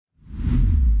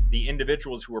the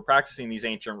individuals who were practicing these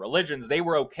ancient religions, they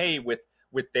were okay with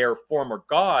their former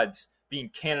gods being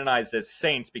canonized as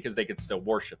saints because they could still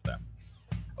worship them.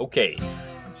 Okay,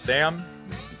 I'm Sam.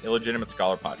 This is the Illegitimate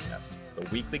Scholar Podcast, the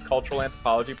weekly cultural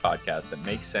anthropology podcast that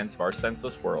makes sense of our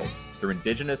senseless world through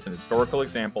indigenous and historical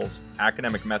examples,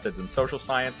 academic methods and social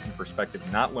science, and perspective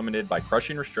not limited by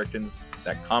crushing restrictions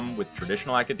that come with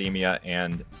traditional academia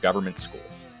and government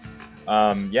schools.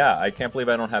 I can't believe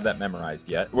I don't have that memorized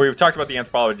yet. We've talked about the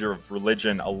anthropology of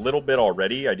religion a little bit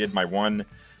already. I did my one,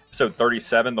 episode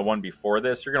 37, the one before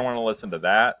this. You're going to want to listen to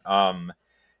that.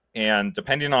 And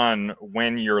depending on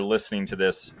when you're listening to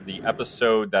this, the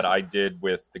episode that I did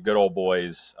with the good old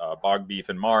boys, Bog Beef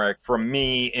and Marek, from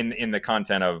me in the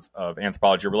content of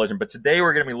Anthropology of Religion. But today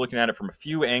we're going to be looking at it from a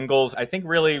few angles. I think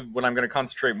really what I'm going to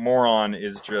concentrate more on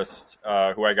is just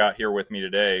who I got here with me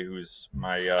today, who's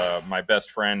my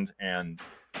best friend and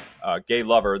gay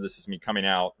lover. This is me coming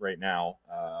out right now.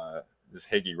 This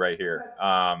Higgy right here.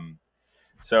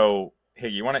 So, hey,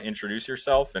 you want to introduce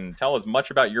yourself and tell as much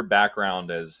about your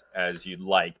background as you'd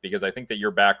like, because I think that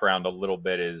your background a little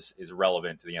bit is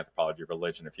relevant to the anthropology of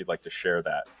religion, if you'd like to share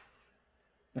that.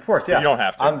 Of course, yeah. You don't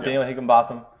have to. I'm Daniel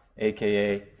Higginbotham,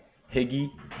 a.k.a. Higgy.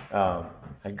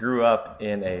 I grew up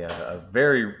in a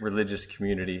very religious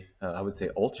community. I would say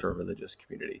ultra-religious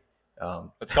community.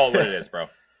 Let's call it what it is, bro.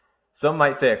 Some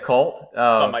might say a cult.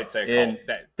 Some might say a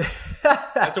cult.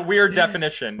 That's a weird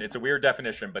definition. It's a weird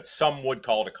definition, but some would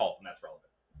call it a cult, and that's relevant.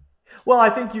 Well, I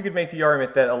think you could make the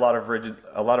argument that a lot of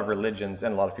religions,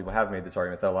 and a lot of people have made this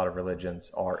argument, that a lot of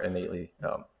religions are innately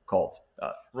cults.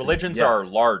 Religions are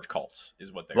large cults,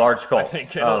 is what they large are. cults. I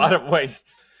think in a lot of ways.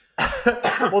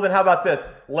 Well, then how about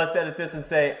this? Let's edit this and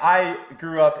say I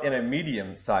grew up in a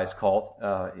medium-sized cult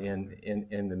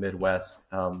in the Midwest.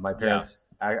 My parents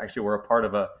actually were a part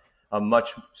of a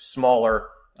much smaller,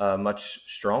 much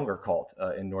stronger cult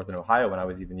in Northern Ohio when I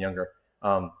was even younger.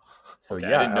 I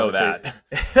didn't know that.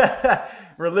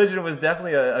 Religion was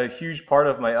definitely a huge part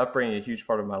of my upbringing, a huge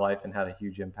part of my life, and had a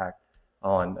huge impact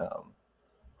on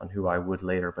who I would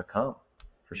later become.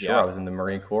 For sure, I was in the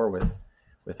Marine Corps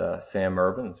with Sam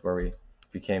Urban, where we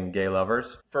became gay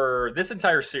lovers. For this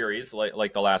entire series,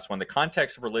 like the last one, the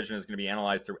context of religion is going to be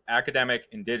analyzed through academic,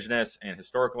 indigenous, and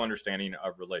historical understanding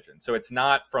of religion. So it's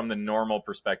not from the normal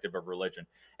perspective of religion.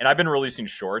 And I've been releasing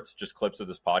shorts, just clips of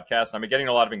this podcast, and I've been getting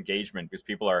a lot of engagement because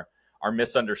people are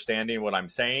misunderstanding what I'm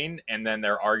saying, and then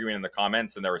they're arguing in the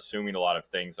comments, and they're assuming a lot of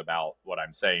things about what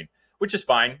I'm saying, which is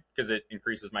fine because it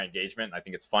increases my engagement. I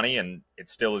think it's funny, and it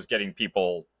still is getting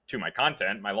people to my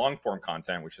content, my long form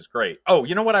content, which is great. Oh,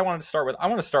 you know what I wanted to start with? I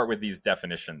want to start with these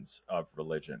definitions of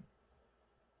religion.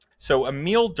 So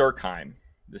Emil Durkheim,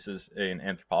 this is an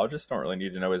anthropologist, don't really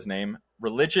need to know his name.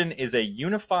 Religion is a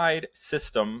unified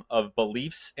system of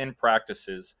beliefs and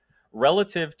practices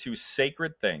relative to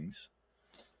sacred things.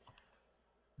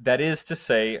 That is to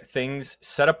say, things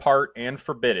set apart and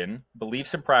forbidden,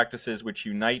 beliefs and practices which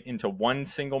unite into one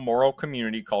single moral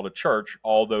community called a church,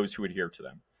 all those who adhere to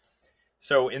them.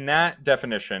 So in that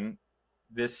definition,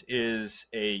 this is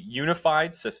a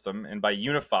unified system. And by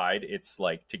unified, it's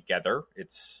like together.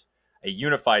 It's a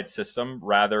unified system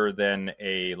rather than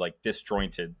a like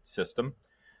disjointed system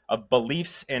of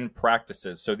beliefs and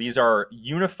practices. So these are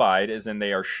unified as in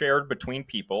they are shared between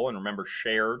people. And remember,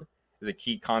 shared is a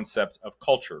key concept of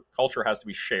culture. Culture has to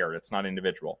be shared. It's not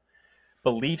individual.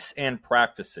 Beliefs and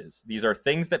practices. These are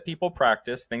things that people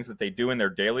practice, things that they do in their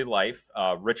daily life,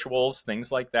 rituals,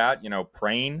 things like that,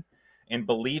 praying. And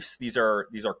beliefs, these are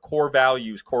core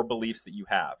values, core beliefs that you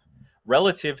have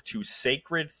relative to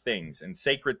sacred things. And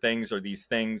sacred things are these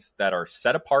things that are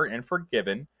set apart and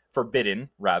forbidden,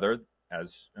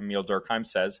 as Emil Durkheim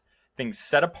says, things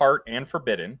set apart and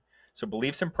forbidden. So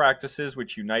beliefs and practices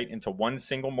which unite into one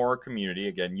single moral community,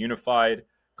 again, unified,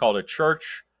 called a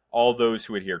church, all those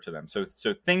who adhere to them. So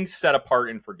things set apart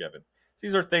and forgiven.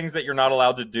 These are things that you're not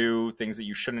allowed to do, things that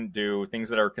you shouldn't do, things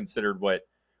that are considered what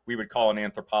we would call in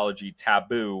anthropology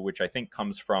taboo, which I think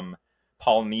comes from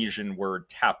Polynesian word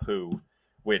tapu,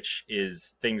 which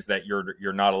is things that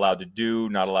you're not allowed to do,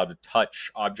 not allowed to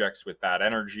touch objects with bad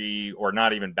energy, or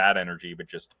not even bad energy, but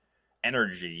just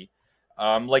energy.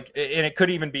 And it could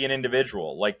even be an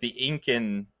individual, like the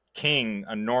Incan king.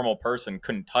 A normal person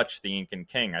couldn't touch the Incan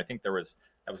king. I think that was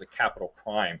a capital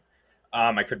crime.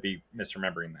 I could be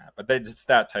misremembering that, but it's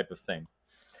that type of thing.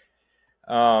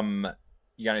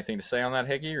 You got anything to say on that,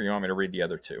 Higgy, or you want me to read the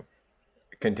other two?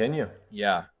 Continue.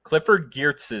 Yeah. Clifford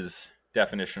Geertz's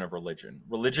definition of religion.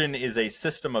 Religion is a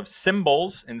system of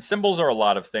symbols, and symbols are a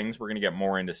lot of things. We're going to get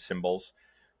more into symbols.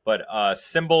 But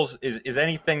symbols is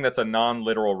anything that's a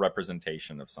non-literal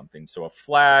representation of something. So a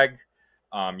flag,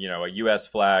 A U.S.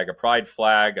 flag, a pride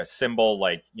flag, a symbol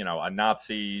like, a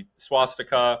Nazi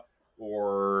swastika,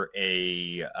 or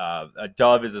a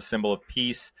dove is a symbol of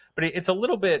peace. But it's a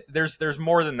little bit, there's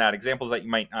more than that. Examples that you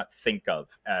might not think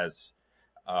of as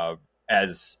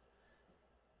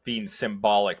being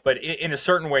symbolic, but in a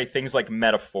certain way, things like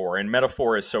metaphor, and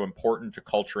metaphor is so important to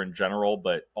culture in general,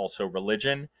 but also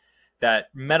religion, that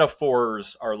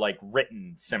metaphors are like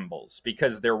written symbols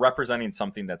because they're representing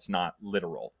something that's not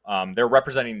literal. They're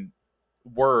representing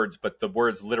words, but the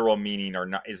word's literal meaning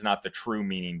is not the true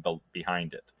meaning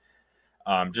behind it.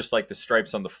 Just like the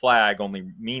stripes on the flag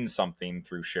only mean something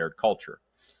through shared culture,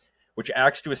 which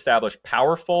acts to establish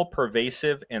powerful,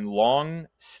 pervasive, and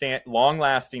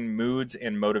long-lasting moods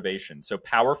and motivation. So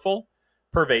powerful,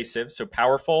 pervasive. So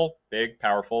powerful, big,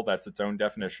 powerful, that's its own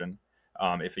definition.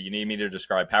 If you need me to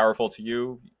describe powerful to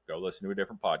you, go listen to a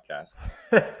different podcast.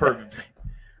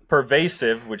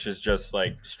 Pervasive, which is just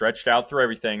like stretched out through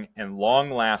everything, and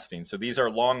long-lasting. So these are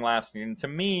long-lasting. And to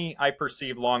me, I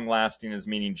perceive long-lasting as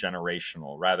meaning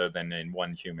generational rather than in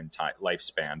one human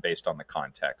lifespan based on the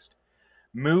context.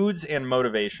 Moods and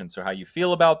motivation. So how you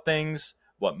feel about things,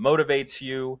 what motivates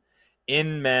you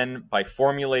in men by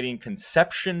formulating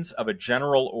conceptions of a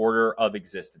general order of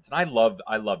existence. And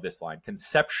I love this line,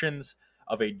 conceptions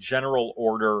of a general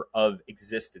order of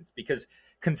existence, because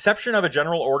conception of a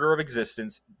general order of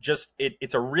existence,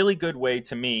 it's a really good way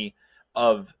to me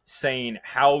of saying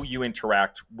how you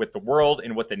interact with the world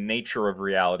and what the nature of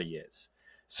reality is.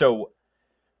 So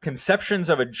conceptions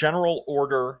of a general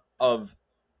order of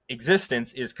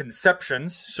existence is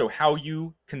conceptions, so how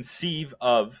you conceive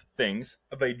of things,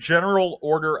 of a general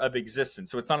order of existence.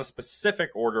 So it's not a specific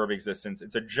order of existence,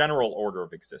 it's a general order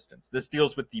of existence. This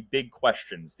deals with the big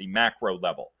questions, the macro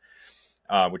level,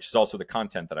 which is also the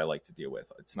content that I like to deal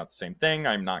with. It's not the same thing.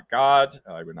 I'm not God.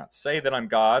 I would not say that I'm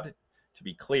God, to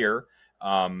be clear,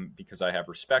 because I have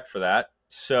respect for that.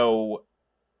 So,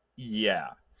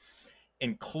 yeah.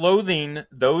 And clothing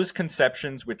those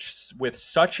conceptions with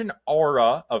such an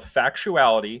aura of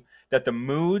factuality that the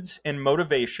moods and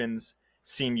motivations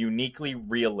seem uniquely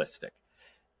realistic.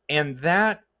 And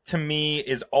that, to me,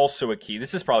 is also a key.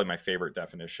 This is probably my favorite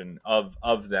definition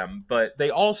of them, but they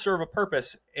all serve a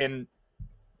purpose. And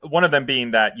one of them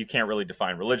being that you can't really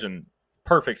define religion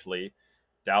perfectly.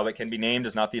 Tao that can be named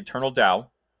is not the eternal Tao.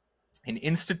 An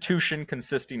institution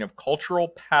consisting of cultural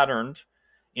patterned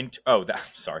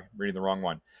reading the wrong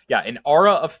one. Yeah, an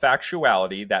aura of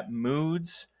factuality that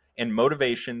moods and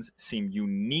motivations seem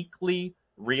uniquely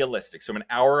realistic. So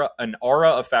an aura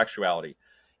of factuality.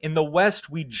 In the West,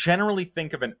 we generally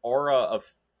think of an aura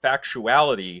of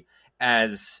factuality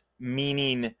as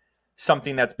meaning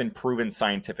something that's been proven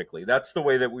scientifically. That's the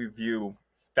way that we view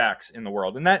facts in the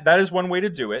world. And that is one way to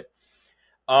do it.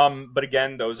 But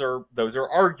again, those are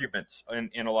arguments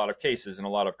in a lot of cases, in a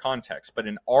lot of contexts. But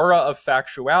an aura of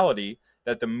factuality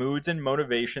that the moods and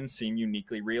motivations seem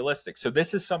uniquely realistic. So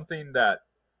this is something that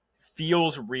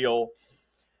feels real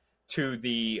to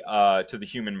the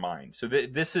human mind. So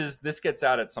this gets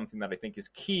out at something that I think is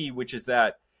key, which is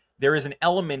that there is an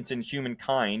element in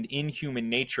humankind, in human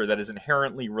nature, that is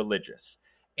inherently religious.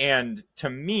 And to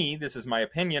me, this is my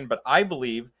opinion, but I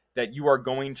believe that you are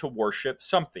going to worship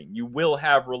something. You will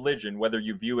have religion, whether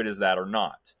you view it as that or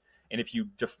not. And if you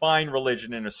define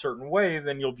religion in a certain way,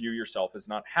 then you'll view yourself as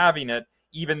not having it,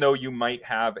 even though you might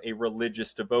have a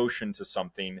religious devotion to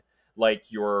something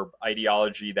like your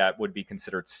ideology that would be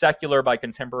considered secular by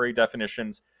contemporary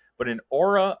definitions, but an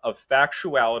aura of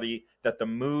factuality that the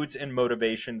moods and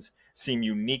motivations seem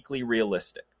uniquely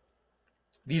realistic.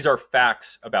 These are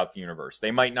facts about the universe.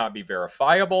 They might not be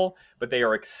verifiable, but they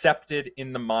are accepted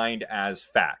in the mind as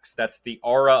facts. That's the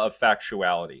aura of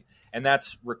factuality. And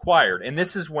that's required. And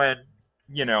this is when,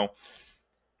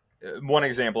 one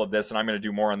example of this, and I'm going to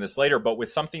do more on this later, but with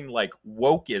something like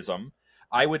wokeism,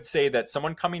 I would say that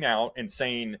someone coming out and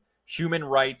saying human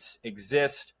rights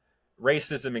exist,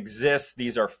 racism exists,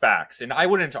 these are facts. And I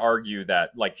wouldn't argue that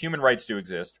human rights do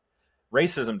exist,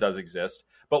 racism does exist.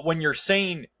 But when you're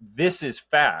saying this is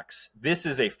facts, this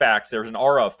is a fact, there's an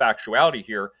aura of factuality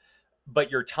here, but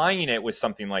you're tying it with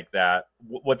something like that,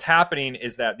 what's happening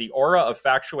is that the aura of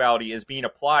factuality is being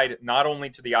applied not only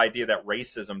to the idea that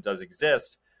racism does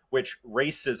exist, which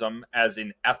racism as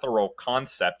an ethereal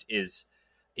concept is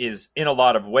in a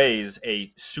lot of ways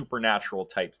a supernatural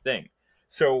type thing.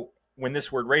 So when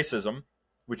this word racism,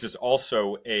 which is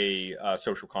also a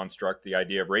social construct, the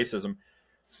idea of racism,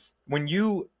 when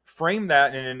you frame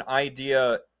that in an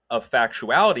idea of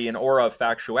factuality, an aura of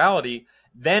factuality,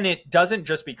 then it doesn't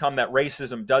just become that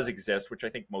racism does exist, which I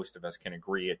think most of us can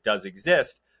agree it does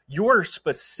exist. Your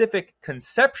specific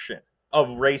conception of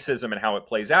racism and how it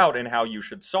plays out and how you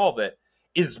should solve it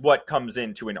is what comes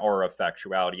into an aura of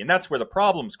factuality. And that's where the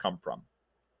problems come from.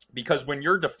 Because when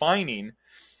you're defining,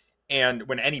 and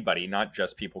when anybody, not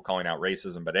just people calling out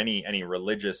racism, but any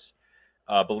religious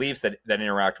beliefs that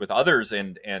interact with others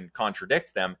and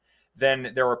contradict them,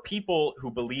 then there are people who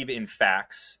believe in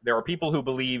facts. There are people who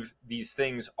believe these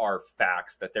things are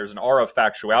facts, that there's an aura of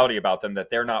factuality about them that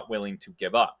they're not willing to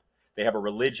give up. They have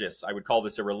I would call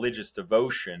this a religious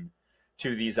devotion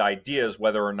to these ideas,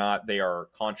 whether or not they are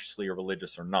consciously a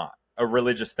religious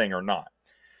thing or not.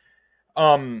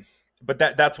 But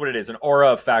that's what it is, an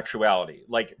aura of factuality.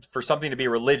 Like, for something to be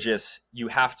religious, you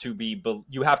have to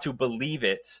believe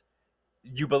it.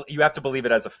 You have to believe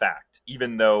it as a fact,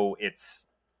 even though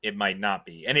it might not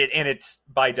be. And it's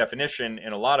by definition,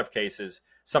 in a lot of cases,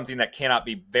 something that cannot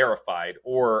be verified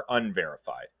or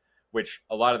unverified, which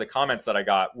a lot of the comments that I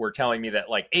got were telling me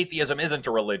that, like, atheism isn't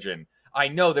a religion. I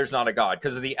know there's not a God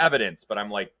because of the evidence. But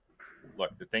I'm like,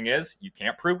 look, the thing is, you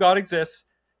can't prove God exists.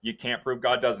 You can't prove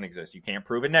God doesn't exist. You can't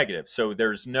prove a negative. So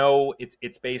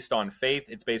it's based on faith.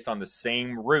 It's based on the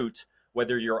same root,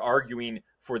 whether you're arguing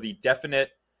for the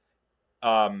definite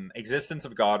existence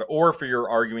of God, or if you're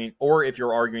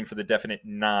arguing for the definite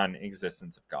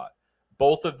non-existence of God.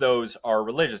 Both of those are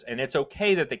religious, and it's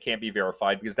okay that they can't be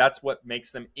verified because that's what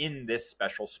makes them in this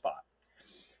special spot.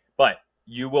 But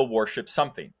you will worship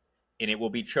something, and it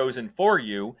will be chosen for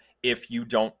you if you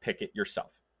don't pick it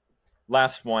yourself.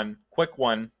 Last one, quick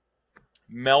one.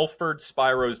 Melford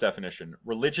Spiro's definition.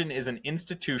 Religion is an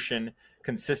institution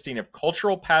consisting of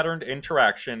cultural patterned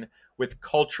interaction with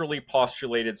culturally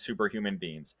postulated superhuman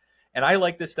beings. And I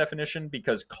like this definition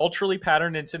because culturally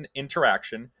patterned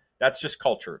interaction, that's just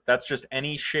culture. That's just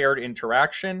any shared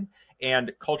interaction.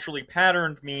 And culturally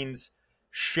patterned means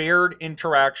shared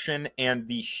interaction and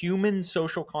the human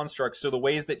social constructs. So the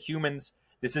ways that humans,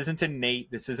 this isn't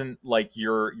innate, this isn't like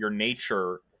your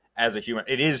nature as a human.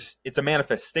 It's a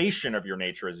manifestation of your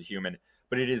nature as a human,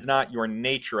 but it is not your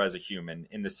nature as a human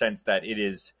in the sense that it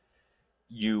is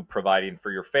you providing for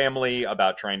your family,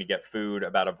 about trying to get food,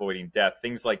 about avoiding death,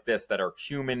 things like this that are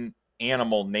human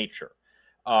animal nature.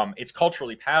 It's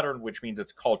culturally patterned, which means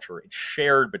it's culture. It's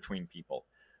shared between people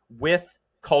with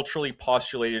culturally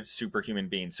postulated superhuman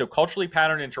beings. So culturally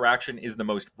patterned interaction is the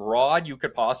most broad you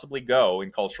could possibly go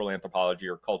in cultural anthropology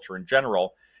or culture in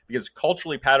general, because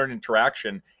culturally patterned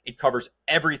interaction, it covers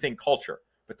everything culture.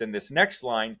 But then this next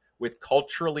line, with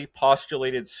culturally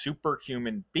postulated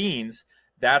superhuman beings,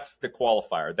 that's the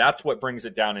qualifier. That's what brings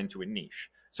it down into a niche.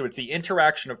 So it's the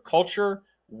interaction of culture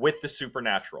with the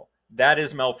supernatural. That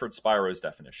is Melford Spiro's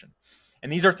definition.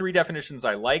 And these are three definitions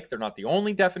I like. They're not the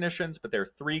only definitions, but they're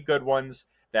three good ones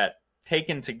that,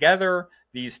 taken together,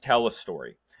 these tell a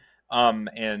story.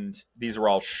 And these are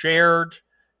all shared.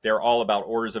 They're all about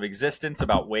orders of existence,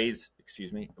 about ways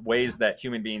that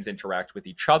human beings interact with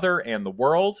each other and the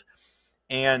world.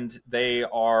 And they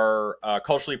are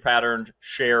culturally patterned,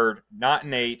 shared, not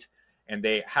innate, and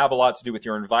they have a lot to do with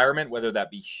your environment, whether that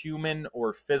be human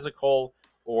or physical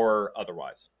or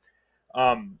otherwise.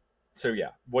 So yeah,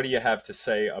 what do you have to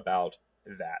say about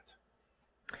that?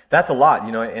 That's a lot,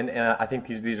 and I think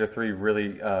these are three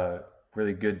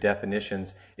really good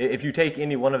definitions. If you take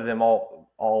any one of them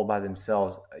all by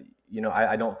themselves,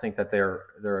 I don't think that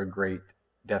they're a great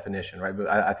definition, right? But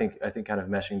I think kind of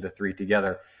meshing the three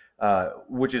together,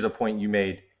 which is a point you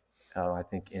made, I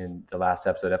think in the last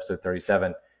episode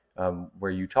 37,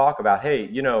 where you talk about,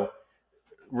 hey,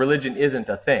 religion isn't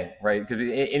a thing, right? Because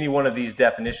any one of these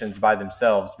definitions by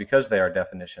themselves, because they are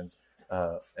definitions,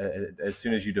 as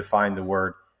soon as you define the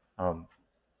word,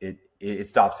 it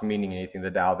stops meaning anything.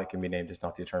 The Tao that can be named is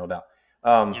not the eternal Tao.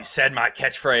 You said my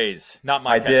catchphase, not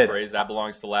my catchphrase. That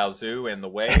belongs to Lao Tzu and the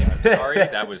Way. I'm sorry,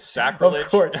 that was sacrilege.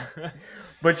 Of course.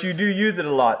 But you do use it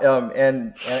a lot,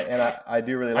 and I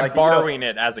do really like it. I'm borrowing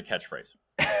it as a catchphrase.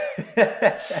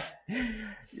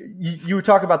 You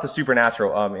talk about the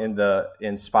supernatural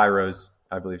in Spiro's,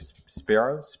 I believe,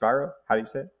 Spiro. How do you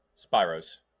say it?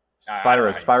 Spiro's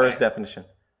definition.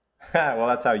 Well,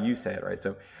 that's how you say it, right?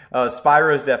 So,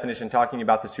 Spiro's definition, talking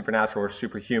about the supernatural or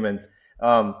superhumans.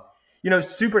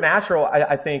 Supernatural,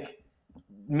 I think,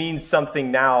 means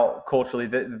something now culturally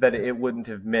that it wouldn't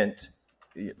have meant,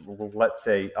 let's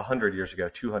say, 100 years ago,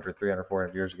 200, 300,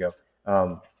 400 years ago.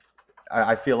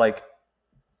 I feel like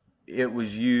it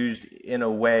was used in a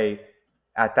way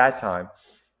at that time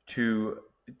to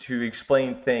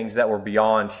explain things that were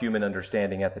beyond human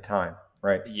understanding at the time,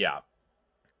 right? Yeah.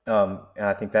 And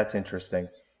I think that's interesting.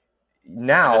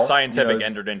 Now, the scientific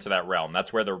entered into that realm.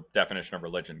 That's where the definition of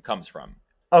religion comes from.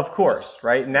 Of course,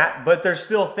 right? But there's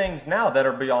still things now that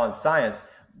are beyond science.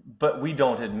 but we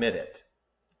don't admit it.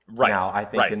 Right. Now, I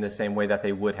think in the same way that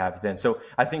they would have then. So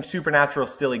I think supernatural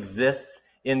still exists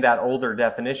in that older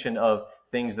definition of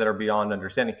things that are beyond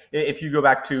understanding. If you go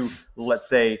back to, let's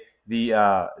say,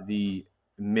 the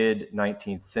mid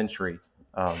 19th century,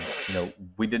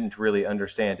 we didn't really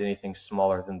understand anything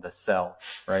smaller than the cell,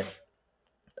 right?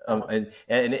 And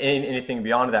anything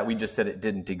beyond that, we just said it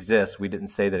didn't exist. We didn't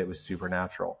say that it was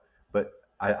supernatural. But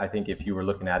I think if you were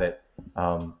looking at it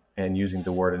and using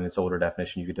the word in its older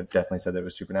definition, you could have definitely said that it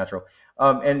was supernatural.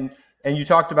 And you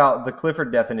talked about the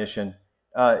Clifford definition,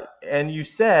 and you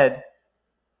said,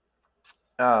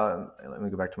 let me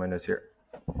go back to my notes here.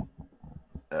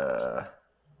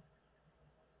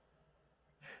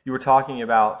 You were talking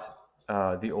about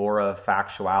the aura of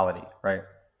factuality, right?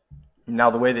 Now,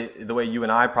 the way you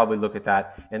and I probably look at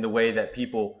that, and the way that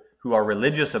people who are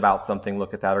religious about something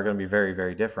look at that, are going to be very,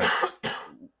 very different.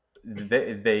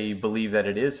 They believe that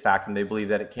it is fact, and they believe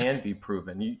that it can be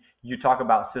proven. You talk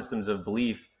about systems of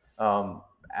belief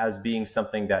as being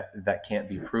something that can't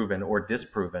be proven or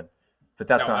disproven, but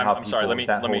that's not how. I'm sorry. Let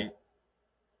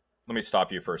me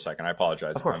stop you for a second. I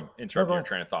apologize if I'm interrupting your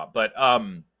train of thought, but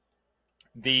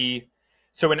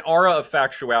so an aura of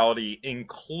factuality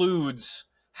includes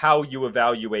how you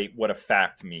evaluate what a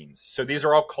fact means. So these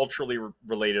are all culturally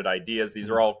related ideas. These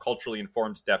are all culturally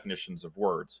informed definitions of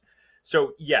words.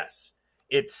 So yes,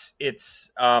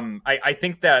 I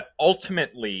think that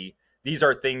ultimately these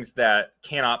are things that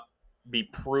cannot be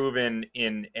proven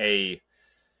in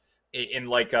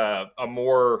like a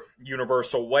more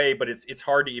universal way, but it's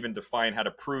hard to even define how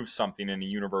to prove something in a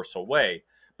universal way.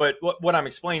 But what I'm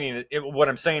explaining, what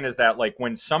I'm saying is that, like,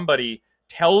 when somebody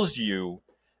tells you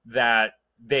that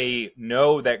they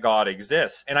know that God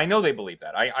exists, and I know they believe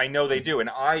that, I know they do, and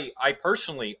I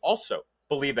personally also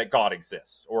believe that God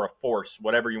exists, or a force,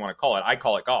 whatever you want to call it. I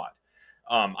call it God.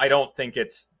 I don't think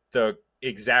it's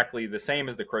exactly the same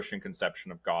as the Christian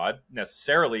conception of God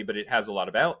necessarily, but it has a lot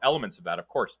of elements of that, of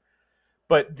course.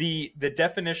 But the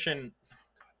definition,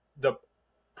 the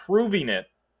proving it,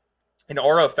 an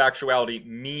aura of factuality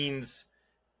means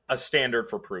a standard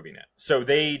for proving it. So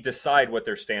they decide what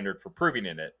their standard for proving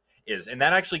it is. And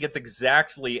that actually gets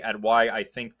exactly at why I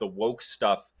think the woke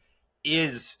stuff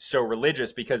is so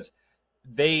religious, because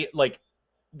they, like,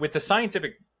 with the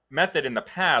scientific method in the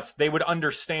past, they would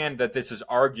understand that this is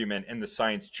argument and the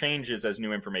science changes as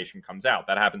new information comes out.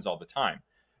 That happens all the time.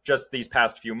 Just these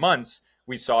past few months,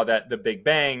 we saw that the Big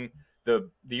Bang, the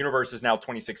universe is now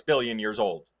 26 billion years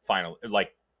old, finally,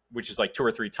 which is like 2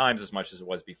 or 3 times as much as it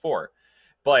was before.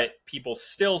 But people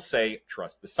still say,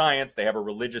 trust the science. They have a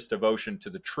religious devotion to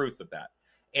the truth of that.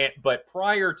 But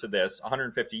prior to this,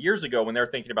 150 years ago, when they're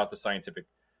thinking about the scientific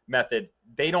method,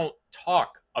 they don't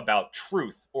talk about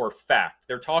truth or fact.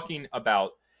 They're talking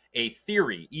about a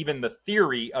theory, even the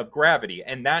theory of gravity.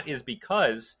 And that is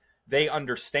because they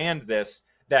understand this,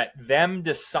 that them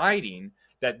deciding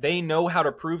that they know how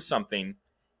to prove something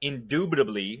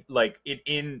indubitably,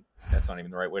 that's not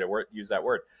even the right way to use that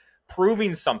word,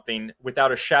 proving something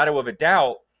without a shadow of a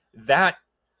doubt, that's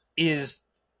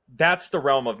the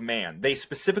realm of man. They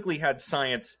specifically had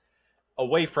science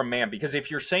away from man, because if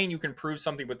you're saying you can prove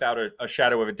something without a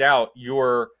shadow of a doubt,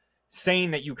 you're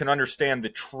saying that you can understand the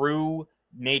true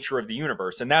nature of the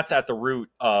universe. And that's at the root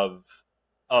of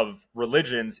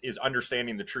religions, is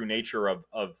understanding the true nature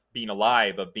of being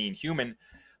alive, of being human.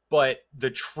 But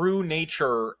the true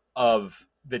nature of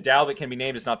the Tao that can be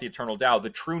named is not the eternal Tao. The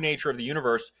true nature of the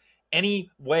universe, any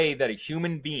way that a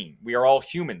human being, we are all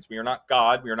humans. We are not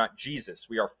God. We are not Jesus.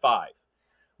 We are 5.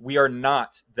 We are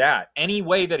not that. Any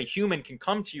way that a human can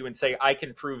come to you and say, I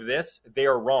can prove this, they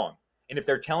are wrong. And if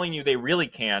they're telling you they really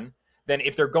can, then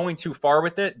if they're going too far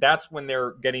with it, that's when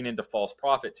they're getting into false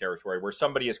prophet territory, where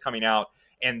somebody is coming out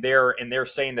and they're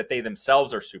saying that they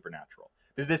themselves are supernatural.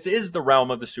 Because this is the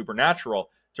realm of the supernatural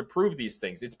to prove these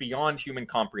things. It's beyond human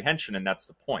comprehension, and that's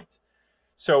the point.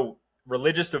 So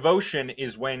religious devotion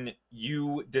is when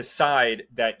you decide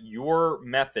that your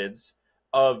methods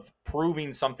of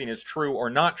proving something is true or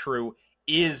not true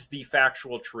is the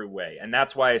factual true way. And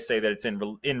that's why I say that it's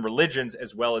in religions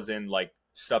as well as in, like,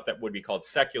 stuff that would be called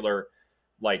secular,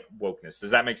 like wokeness.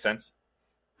 Does that make sense?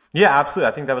 Yeah,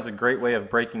 absolutely. I think that was a great way of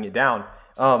breaking it down.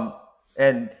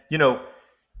 And,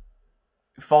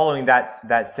 following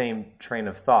that same train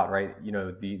of thought, right?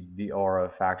 The aura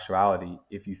of factuality.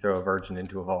 If you throw a virgin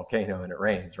into a volcano and it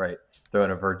rains, right?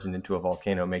 Throwing a virgin into a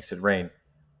volcano makes it rain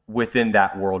within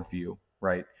that worldview,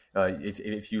 right?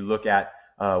 If you look at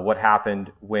what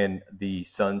happened when the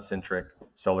sun-centric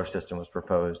solar system was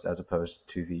proposed, as opposed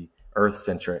to the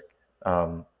Earth-centric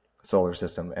solar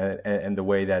system, and the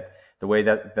way that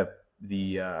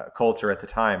culture at the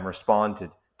time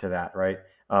responded to that, right?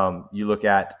 You look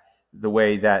at the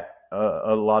way that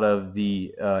a lot of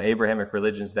the Abrahamic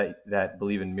religions that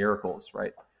believe in miracles,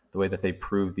 right? The way that they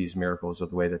prove these miracles, or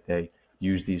the way that they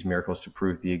use these miracles to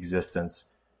prove the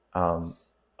existence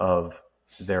of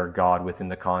their God within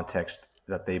the context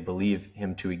that they believe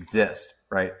him to exist,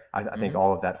 right? I think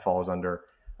all of that falls under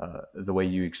the way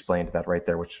you explained that right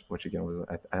there, which again was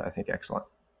I think excellent.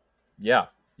 Yeah.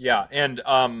 Yeah. And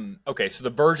okay, so the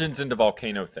virgins into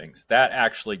volcano things, that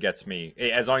actually gets me,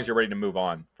 as long as you're ready to move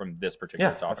on from this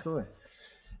particular Yeah, topic. absolutely.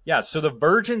 Yeah, so the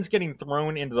virgins getting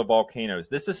thrown into the volcanoes,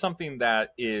 this is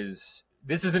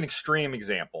an extreme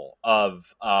example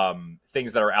of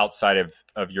things that are outside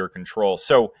of your control.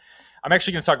 So I'm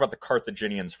actually going to talk about the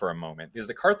Carthaginians for a moment, because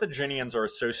the Carthaginians are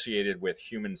associated with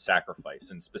human sacrifice,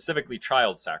 and specifically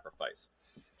child sacrifice.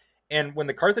 And when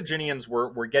the Carthaginians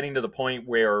were getting to the point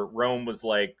where Rome was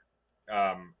like,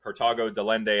 Carthago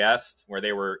delende est, where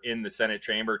they were in the Senate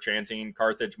chamber chanting,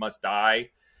 Carthage must die,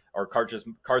 or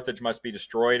Carthage must be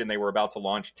destroyed, and they were about to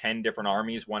launch 10 different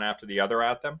armies, one after the other,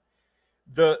 at them.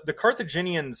 The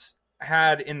Carthaginians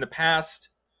had in the past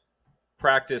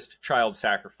practiced child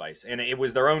sacrifice, and it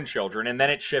was their own children, and then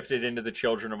it shifted into the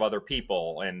children of other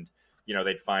people, and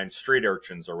they'd find street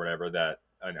urchins or whatever that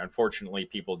unfortunately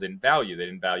people didn't value. They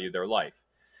didn't value their life.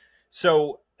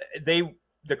 So the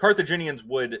Carthaginians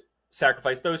would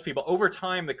sacrifice those people. Over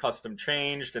time, the custom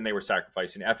changed, and they were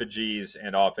sacrificing effigies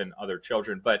and often other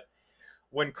children. But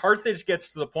when Carthage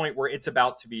gets to the point where it's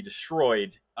about to be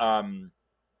destroyed,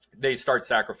 they start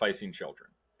sacrificing children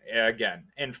again.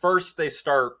 And first they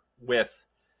start with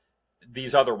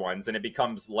these other ones, and it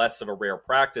becomes less of a rare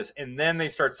practice. And then they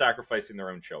start sacrificing their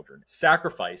own children.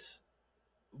 Sacrifice,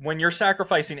 when you're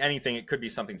sacrificing anything, it could be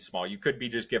something small. You could be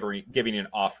just giving an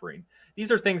offering.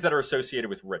 These are things that are associated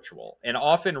with ritual, and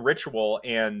often ritual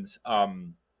and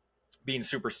being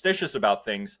superstitious about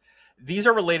things, these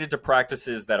are related to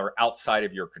practices that are outside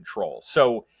of your control.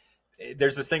 So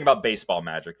there's this thing about baseball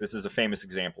magic. This is a famous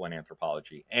example in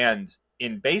anthropology. And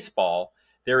in baseball,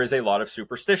 there is a lot of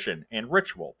superstition and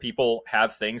ritual. People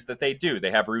have things that they do.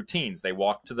 They have routines. They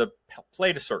walk to the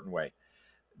plate a certain way.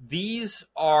 These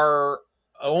are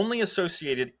only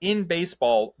associated in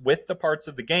baseball with the parts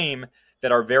of the game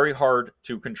that are very hard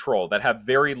to control, that have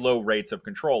very low rates of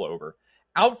control over.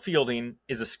 Outfielding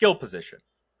is a skill position.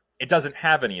 It doesn't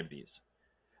have any of these.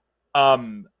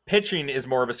 Pitching is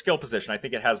more of a skill position. I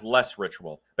think it has less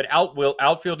ritual. But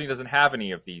outfielding doesn't have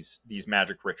any of these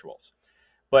magic rituals.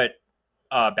 But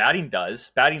batting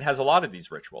does. Batting has a lot of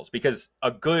these rituals, because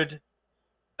a good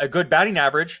batting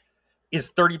average is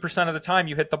 30% of the time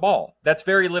you hit the ball. That's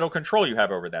very little control you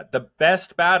have over that. The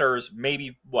best batters,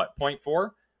 maybe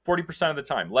 0.4? 40% of the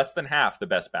time, less than half the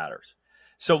best batters.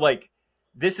 So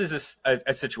this is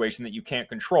a situation that you can't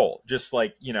control. Just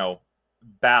like,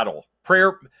 battle,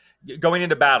 prayer, going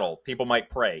into battle, people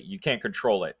might pray. You can't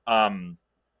control it.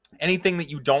 Anything that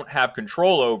you don't have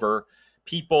control over,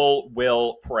 people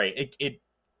will pray.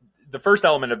 The first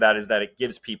element of that is that it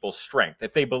gives people strength.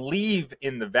 If they believe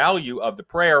in the value of the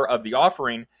prayer, of the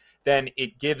offering, then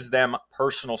it gives them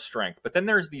personal strength. But then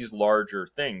there's these larger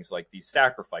things, like these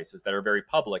sacrifices that are very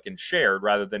public and shared,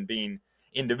 rather than being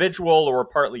individual or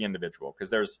partly individual, because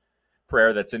there's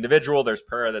prayer that's individual, there's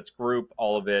prayer that's group,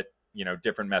 all of it,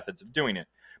 different methods of doing it.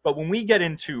 But when we get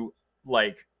into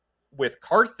with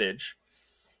Carthage,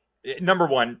 number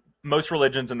one, most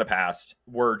religions in the past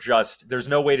were just, there's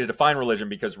no way to define religion,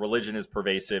 because religion is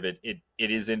pervasive. It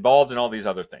is involved in all these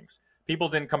other things. People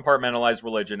didn't compartmentalize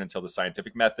religion until the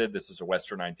scientific method. This is a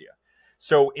Western idea.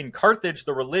 So in Carthage,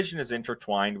 the religion is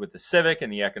intertwined with the civic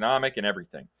and the economic and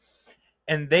everything.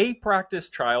 And they practice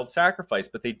child sacrifice,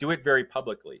 but they do it very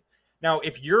publicly. Now,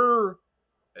 if you're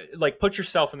put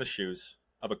yourself in the shoes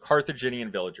of a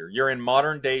Carthaginian villager. You're in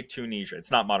modern day Tunisia.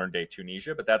 It's not modern day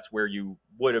Tunisia, but that's where you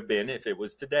would have been if it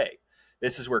was today.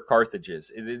 This is where Carthage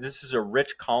is. This is a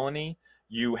rich colony.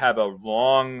 You have a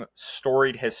long,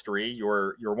 storied history.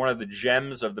 You're one of the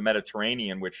gems of the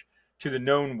Mediterranean, which to the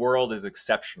known world is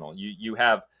exceptional. You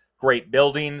have great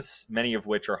buildings, many of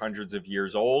which are hundreds of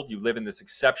years old. You live in this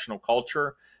exceptional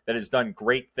culture that has done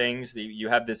great things. You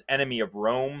have this enemy of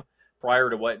Rome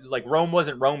prior to Rome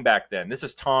wasn't Rome back then. This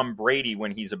is Tom Brady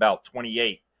when he's about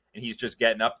 28 and he's just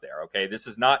getting up there. Okay. This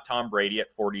is not Tom Brady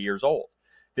at 40 years old.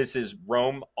 This is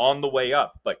Rome on the way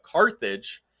up, but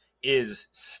Carthage is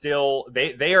still,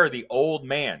 they are the old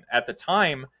man at the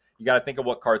time. You got to think of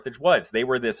what Carthage was. They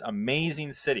were this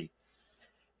amazing city.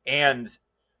 And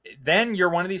then you're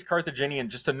one of these Carthaginian,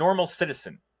 just a normal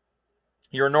citizen.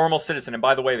 You're a normal citizen. And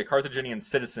by the way, the Carthaginian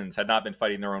citizens had not been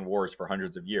fighting their own wars for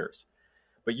hundreds of years.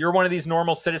 but you're one of these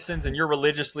normal citizens, and your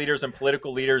religious leaders and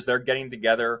political leaders, they're getting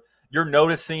together. You're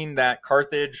noticing that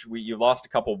Carthage, you lost a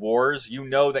couple wars. You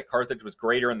know that Carthage was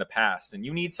greater in the past, and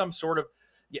you need some sort of,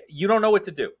 you don't know what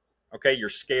to do. Okay, you're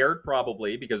scared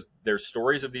probably because there's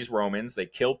stories of these Romans. They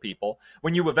kill people.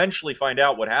 When you eventually find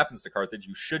out what happens to Carthage,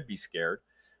 you should be scared.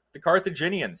 The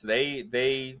Carthaginians,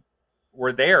 they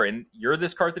were there, and you're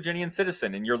this Carthaginian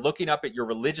citizen, and you're looking up at your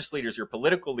religious leaders, your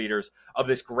political leaders of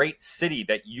this great city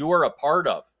that you are a part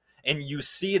of, and you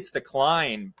see its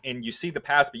decline, and you see the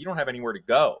past, but you don't have anywhere to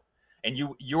go. And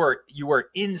you are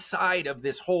inside of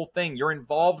this whole thing. You're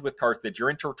involved with Carthage. You're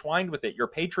intertwined with it. Your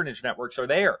patronage networks are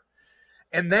there.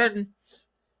 And then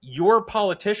your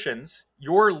politicians,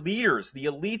 your leaders, the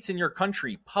elites in your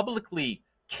country publicly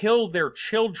kill their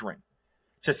children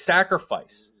to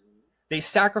sacrifice. They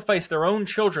sacrifice their own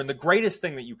children, the greatest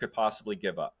thing that you could possibly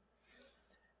give up.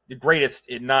 The greatest,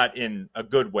 not in a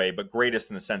good way, but greatest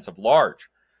in the sense of large.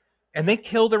 And they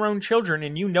kill their own children,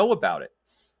 and you know about it.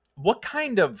 What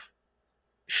kind of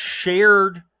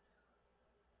shared,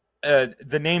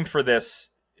 the name for this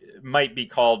might be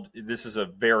called, this is a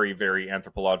very, very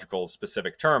anthropological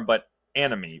specific term, but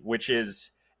anomie, which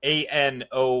is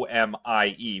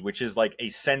anomie, which is like a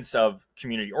sense of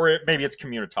community, or maybe it's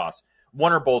communitas.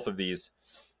 One or both of these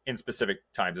in specific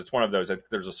times. It's one of those. I think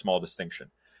there's a small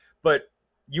distinction. But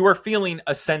you are feeling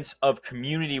a sense of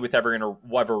community with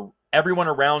everyone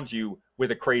around you with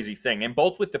a crazy thing. And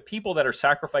both with the people that are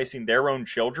sacrificing their own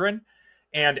children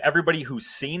and everybody who's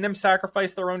seen them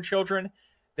sacrifice their own children,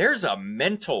 there's a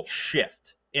mental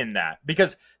shift in that.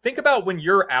 Because think about when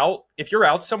you're out, if you're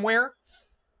out somewhere,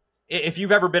 if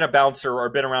you've ever been a bouncer or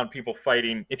been around people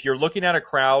fighting, if you're looking at a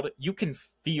crowd, you can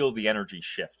feel the energy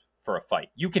shift for a fight.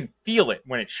 You can feel it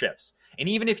when it shifts. And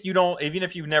even if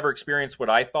you've never experienced what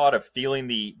I thought of feeling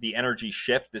the energy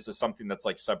shift, this is something that's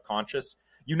like subconscious.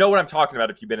 You know what I'm talking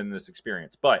about if you've been in this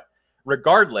experience. But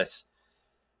regardless,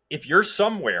 if you're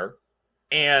somewhere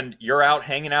and you're out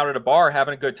hanging out at a bar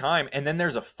having a good time, and then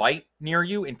there's a fight near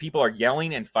you and people are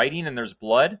yelling and fighting and there's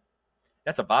blood,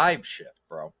 that's a vibe shift,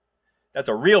 bro. That's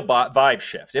a real vibe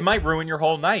shift. It might ruin your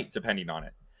whole night depending on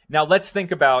it. Now let's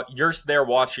think about, you're there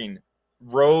watching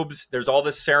robes. There's all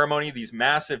this ceremony, these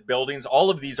massive buildings.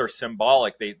 All of these are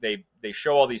symbolic. They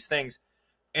show all these things.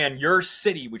 And your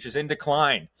city, which is in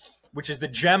decline, which is the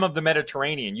gem of the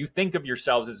Mediterranean, you think of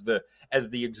yourselves as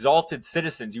the exalted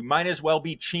citizens. You might as well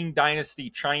be Qing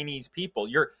Dynasty Chinese people.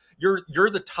 You're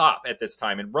the top at this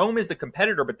time, and Rome is the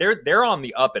competitor, but they're on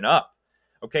the up and up.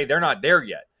 Okay, they're not there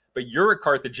yet, but you're a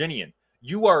Carthaginian.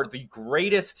 You are the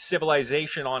greatest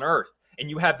civilization on earth,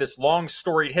 and you have this long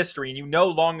storied history, and you know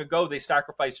long ago they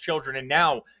sacrificed children, and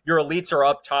now your elites are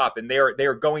up top, and they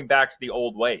are going back to the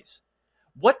old ways.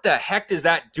 What the heck does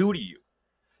that do to you?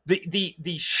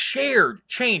 The shared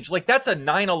change, like that's a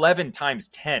 9/11 times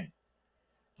 10.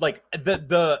 Like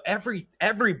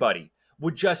everybody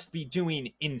would just be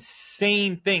doing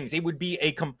insane things. It would be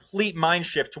a complete mind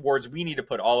shift towards, we need to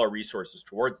put all our resources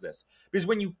towards this. Because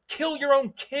when you kill your own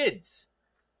kids,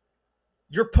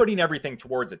 you're putting everything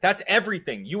towards it. That's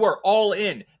everything. You are all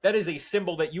in. That is a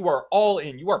symbol that you are all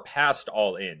in. You are past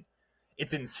all in.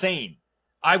 It's insane.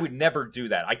 I would never do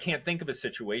that. I can't think of a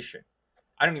situation.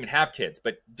 I don't even have kids,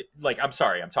 but like, I'm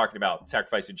sorry, I'm talking about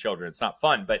sacrificing children. It's not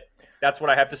fun, but that's what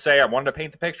I have to say. I wanted to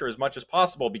paint the picture as much as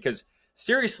possible because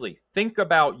seriously, think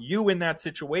about you in that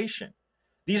situation.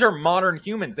 These are modern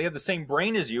humans. They have the same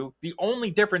brain as you. The only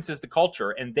difference is the culture,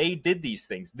 and they did these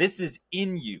things. This is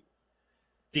in you.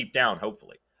 Deep down,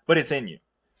 hopefully, but it's in you.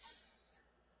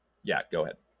 Yeah, go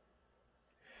ahead.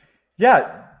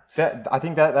 Yeah, I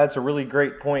think that's a really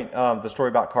great point. The story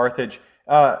about Carthage.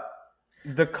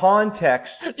 The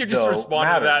context, you just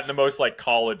responded to that in the most like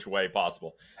college way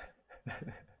possible.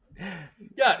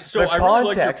 Yeah, so I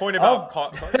really liked your point about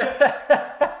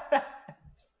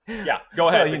yeah, go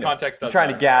ahead. The context. I'm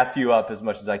trying to gas you up as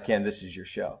much as I can. This is your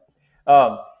show.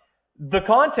 The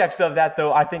context of that,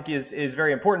 though, I think is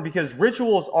very important because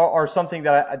rituals are something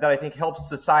that I think helps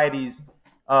societies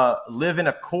live in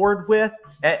accord with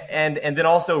and then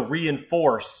also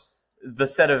reinforce the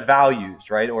set of values,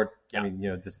 right? Or yeah. I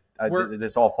mean,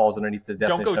 this all falls underneath the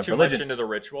definition of religion. Don't go too much into the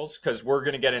rituals because we're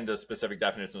going to get into specific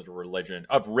definitions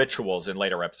of rituals in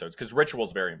later episodes because ritual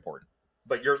is very important.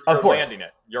 But you're landing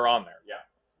it. You're on there. Yeah.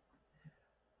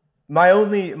 My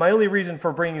only reason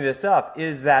for bringing this up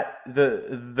is that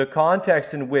the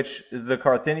context in which the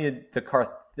Carthaginians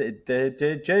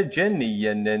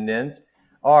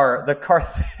are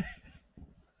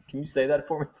Can you say that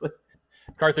for me, please?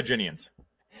 Carthaginians.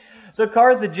 The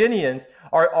Carthaginians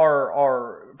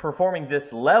are performing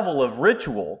this level of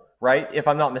ritual right, if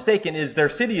I'm not mistaken, is their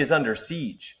city is under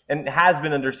siege and has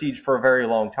been under siege for a very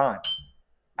long time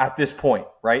at this point,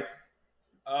 right?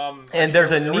 And there's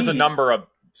there was a number of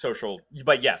social,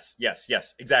 but yes,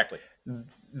 exactly.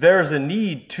 There's a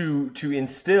need to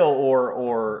instill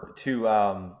or to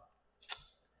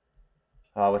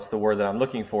what's the word that I'm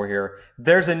looking for here?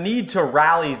 There's a need to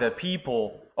rally the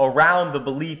people around the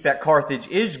belief that Carthage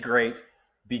is great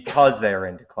because they are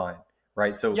in decline,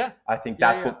 right? So I think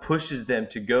that's what pushes them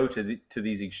to go to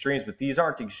these extremes. But these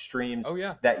aren't extremes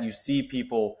that you see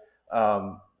people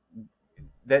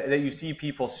that you see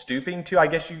people stooping to. I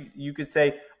guess you could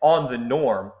say on the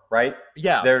norm, right?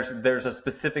 Yeah. There's a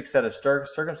specific set of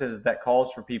circumstances that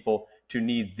calls for people to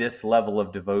need this level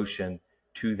of devotion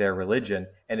to their religion,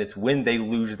 and it's when they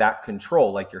lose that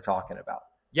control, like you're talking about.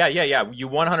 Yeah. You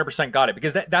 100% got it,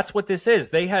 because that's what this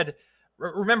is. They had,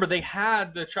 remember, they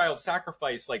had the child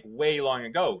sacrifice like way long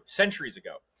ago, centuries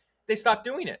ago. They stopped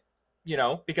doing it,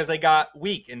 because they got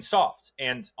weak and soft.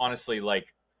 And honestly,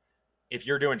 like, if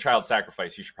you're doing child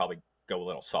sacrifice, you should probably go a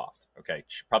little soft. Okay, you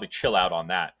should probably chill out on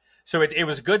that. So it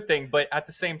was a good thing, but at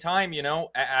the same time,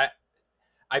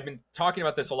 I've been talking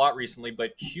about this a lot recently,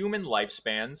 but human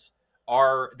lifespans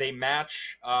they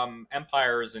match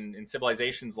empires and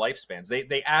civilizations' lifespans.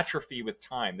 They atrophy with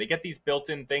time. They get these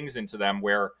built-in things into them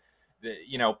where,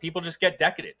 people just get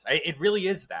decadent. It really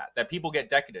is that people get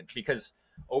decadent because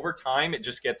over time it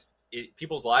just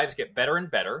people's lives get better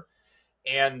and better,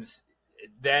 and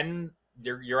then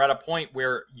you're at a point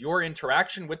where your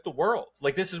interaction with the world,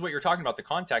 like this is what you're talking about, the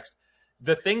context,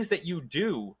 the things that you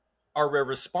do are a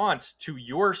response to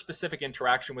your specific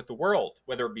interaction with the world,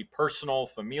 whether it be personal,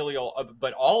 familial,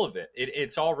 but all of it.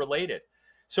 It's all related.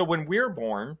 So when we're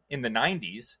born in the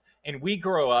 90s and we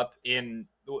grow up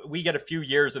we get a few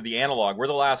years of the analog, we're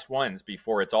the last ones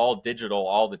before it's all digital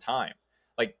all the time.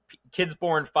 Like kids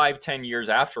born 5-10 years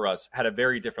after us had a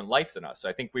very different life than us.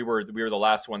 I think we were the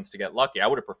last ones to get lucky. I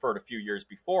would have preferred a few years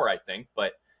before, I think,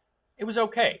 but it was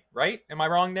okay, right? Am I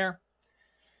wrong there?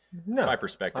 No, my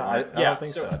perspective. I don't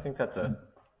think so. I think that's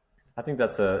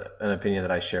an opinion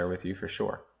that I share with you for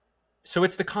sure. So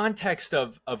it's the context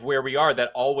of where we are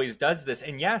that always does this.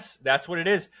 And yes, that's what it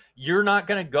is. You're not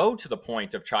going to go to the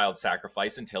point of child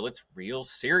sacrifice until it's real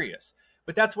serious.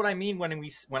 But that's what I mean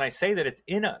when I say that it's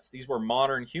in us. These were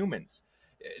modern humans.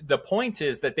 The point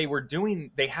is that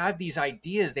they had these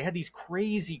ideas, they had these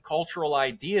crazy cultural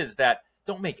ideas that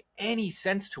don't make any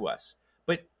sense to us.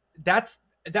 But that's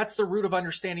the root of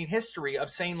understanding history,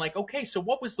 of saying like, okay, so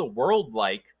what was the world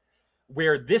like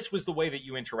where this was the way that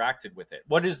you interacted with it?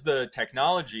 What is the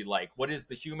technology like? What is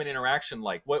the human interaction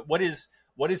like? What is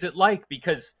it like?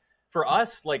 Because for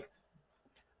us, like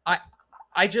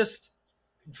I just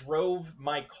drove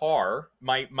my car,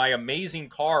 my amazing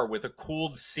car with a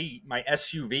cooled seat, my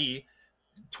SUV,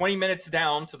 20 minutes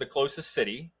down to the closest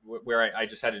city where I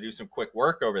just had to do some quick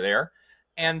work over there.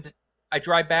 And I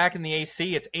drive back in the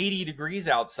AC. It's 80 degrees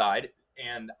outside.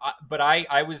 And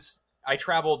I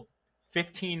traveled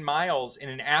 15 miles in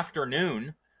an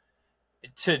afternoon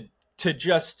to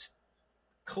just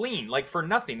clean, like for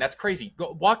nothing. That's crazy.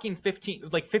 Walking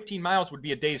 15 miles would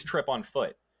be a day's trip on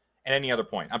foot. At any other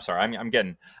point. I'm sorry.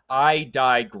 I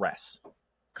digress.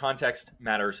 Context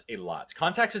matters a lot.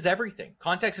 Context is everything.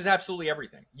 Context is absolutely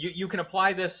everything. You can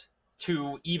apply this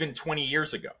to even 20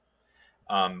 years ago,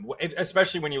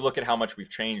 especially when you look at how much we've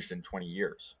changed in 20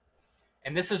 years.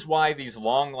 And this is why these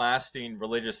long-lasting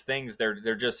religious things,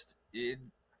 they're just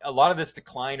a lot of this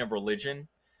decline of religion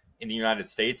in the United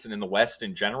States and in the West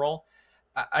in general.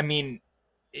 I mean,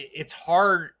 it's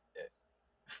hard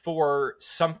for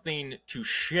something to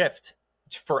shift,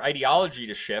 for ideology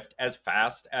to shift as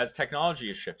fast as technology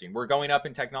is shifting. We're going up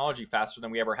in technology faster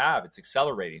than we ever have. It's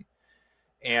accelerating.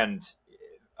 And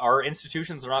our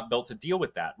institutions are not built to deal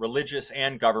with that, religious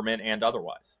and government and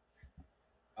otherwise.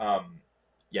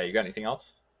 You got anything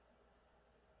else?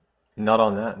 Not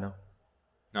on that, no.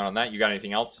 Not on that. You got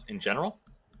anything else in general?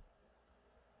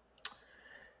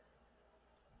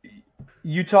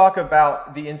 You talk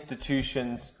about the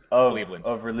institutions of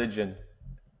religion.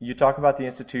 You talk about the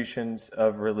institutions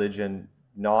of religion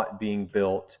not being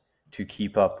built to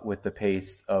keep up with the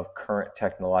pace of current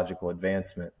technological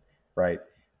advancement, right?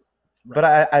 But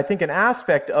I think an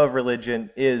aspect of religion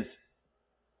is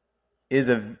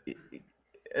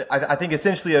I think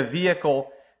essentially a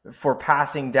vehicle for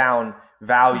passing down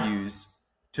values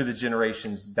to the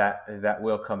generations that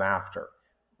will come after,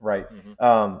 right?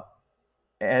 Mm-hmm.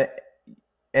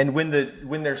 And when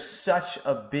there's such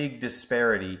a big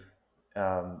disparity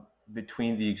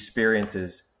between the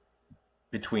experiences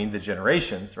between the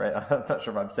generations, right? I'm not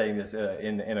sure if I'm saying this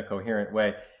in a coherent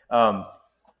way.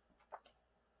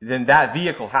 then that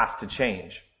vehicle has to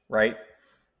change, right?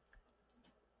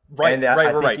 Right, and right,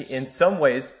 I think right. in some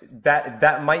ways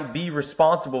that might be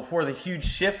responsible for the huge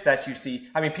shift that you see.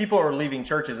 I mean, people are leaving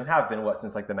churches and have been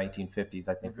since like the 1950s.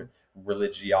 I think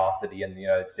religiosity in the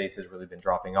United States has really been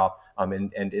dropping off,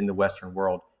 and in the Western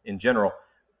world in general.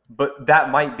 But that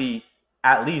might be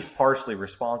at least partially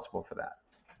responsible for that.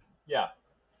 Yeah,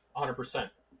 100%.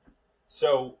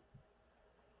 So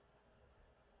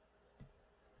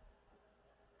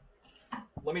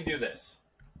let me do this.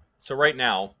 So right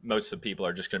now, most of the people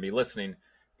are just going to be listening,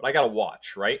 but I got to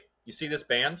watch, right? You see this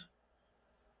band?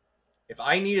 If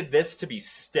I needed this to be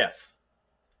stiff,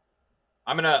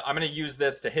 I'm gonna use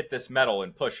this to hit this metal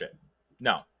and push it.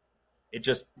 No, it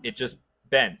just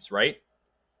bends, right?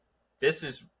 This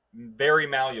is very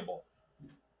malleable.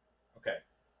 Okay.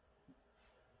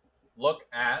 Look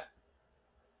at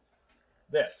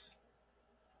this.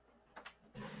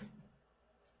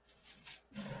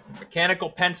 Mechanical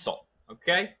pencil,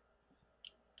 okay?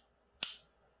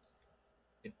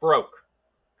 It broke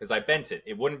because I bent it.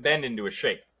 It wouldn't bend into a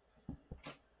shape.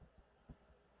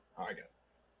 All right, good.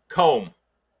 Comb.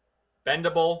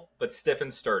 Bendable, but stiff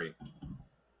and sturdy. You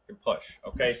can push,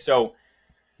 okay? So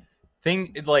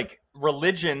like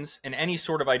religions and any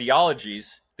sort of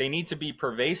ideologies, they need to be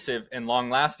pervasive and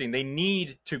long-lasting. They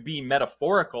need to be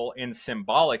metaphorical and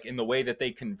symbolic in the way that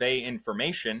they convey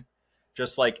information,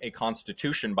 just like a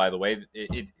constitution, by the way.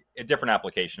 A different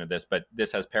application of this, but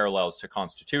this has parallels to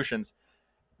constitutions.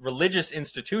 Religious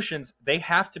institutions, they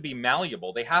have to be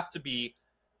malleable. They have to be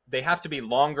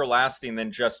longer lasting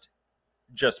than just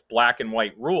black and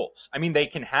white rules. I mean, they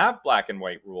can have black and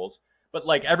white rules, but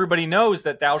like everybody knows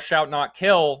that thou shalt not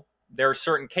kill, there are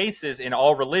certain cases in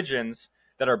all religions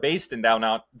that are based in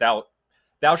thou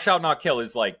shalt not kill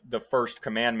is like the first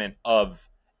commandment of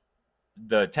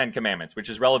the 10 Commandments, which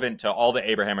is relevant to all the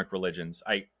Abrahamic religions.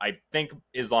 I think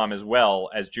Islam as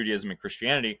well as Judaism and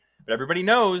Christianity, but everybody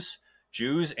knows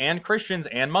Jews and Christians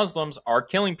and Muslims are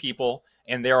killing people,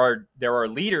 and there are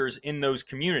leaders in those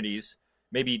communities,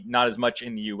 maybe not as much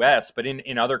in the US, but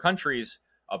in other countries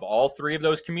of all three of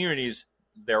those communities,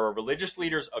 there are religious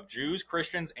leaders of Jews,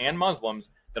 Christians, and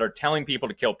Muslims that are telling people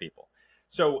to kill people.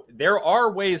 So there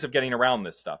are ways of getting around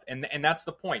this stuff. And that's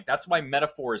the point. That's why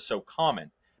metaphor is so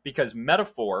common, because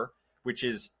metaphor, which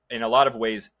is in a lot of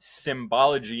ways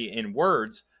symbology in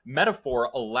words, metaphor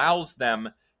allows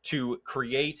them to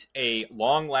create a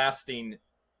long-lasting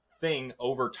thing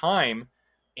over time,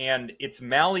 and it's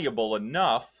malleable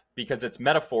enough because it's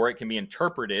metaphor. It can be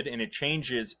interpreted, and it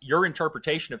changes. Your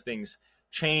interpretation of things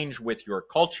change with your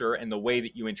culture and the way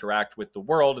that you interact with the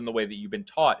world and the way that you've been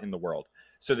taught in the world.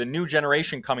 So the new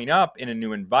generation coming up in a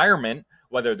new environment,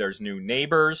 whether there's new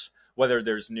neighbors, whether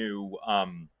there's new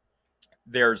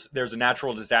there's a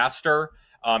natural disaster,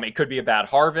 it could be a bad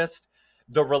harvest,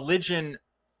 the religion,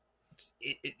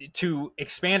 to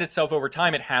expand itself over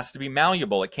time, it has to be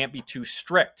malleable. It can't be too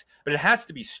strict, but it has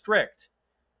to be strict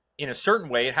in a certain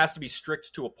way. It has to be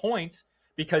strict to a point,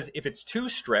 because if it's too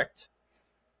strict,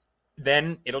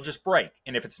 then it'll just break.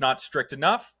 And if it's not strict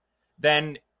enough,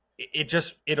 then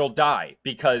it'll die,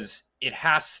 because it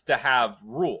has to have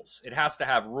rules. It has to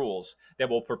have rules that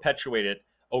will perpetuate it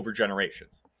over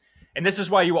generations. And this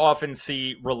is why you often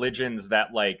see religions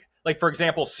that like for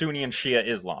example, Sunni and Shia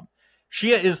Islam.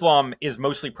 Shia Islam is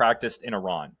mostly practiced in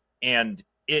Iran, and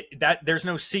there's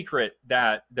no secret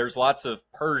that there's lots of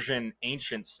Persian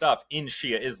ancient stuff in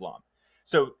Shia Islam.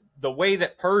 So the way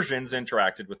that Persians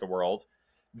interacted with the world,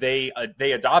 they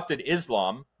adopted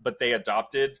Islam, but they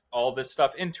adopted all this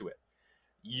stuff into it.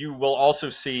 You will also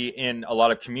see in a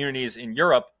lot of communities in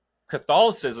Europe,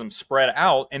 Catholicism spread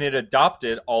out, and it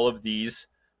adopted all of these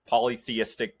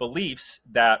polytheistic beliefs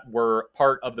that were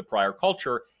part of the prior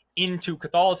culture into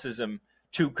Catholicism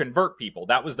to convert people.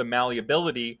 That was the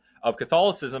malleability of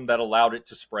Catholicism that allowed it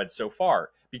to spread so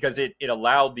far, because it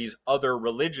allowed these other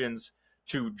religions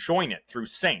to join it through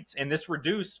saints. And this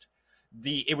reduced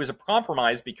it was a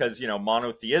compromise, because,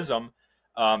 monotheism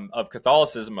of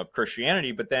Catholicism, of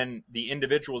Christianity, but then the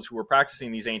individuals who were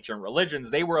practicing these ancient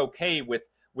religions, they were okay with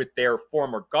their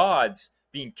former gods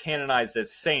being canonized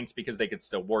as saints because they could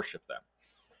still worship them.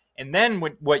 And then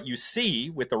what you see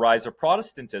with the rise of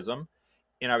Protestantism,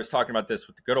 and I was talking about this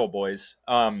with the good old boys,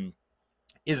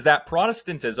 is that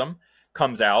Protestantism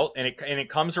comes out, and it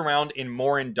comes around in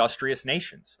more industrious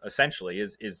nations, essentially,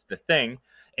 is the thing.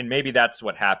 And maybe that's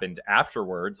what happened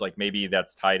afterwards. Like maybe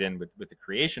that's tied in with the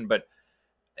creation, but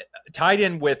tied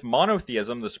in with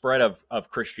monotheism, the spread of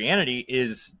Christianity,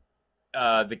 is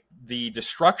the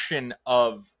destruction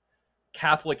of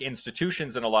Catholic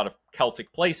institutions in a lot of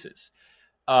Celtic places.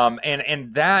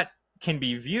 And that can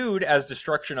be viewed as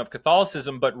destruction of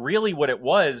Catholicism, but really what it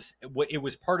was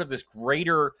part of this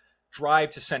greater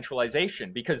drive to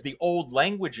centralization, because the old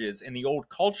languages and the old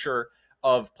culture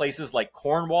of places like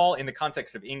Cornwall, in the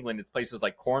context of England, it's places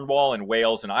like Cornwall and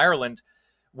Wales and Ireland,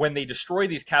 when they destroy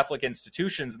these Catholic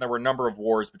institutions, and there were a number of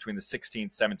wars between the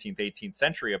 16th, 17th, 18th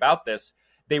century about this,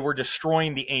 they were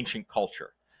destroying the ancient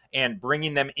culture and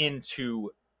bringing them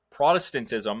into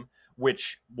Protestantism,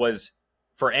 which was,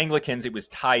 for Anglicans, it was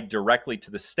tied directly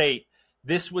to the state.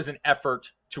 This was an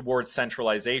effort towards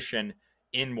centralization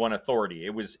in one authority.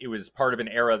 It was part of an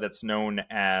era that's known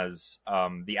as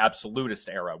the absolutist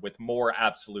era, with more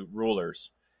absolute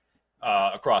rulers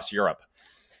across Europe.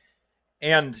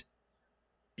 And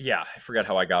yeah, I forget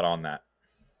how I got on that.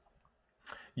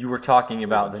 You were talking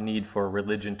about the need for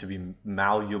religion to be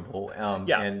malleable,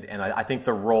 and I think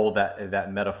the role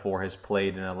that metaphor has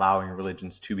played in allowing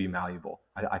religions to be malleable,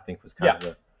 I think was kind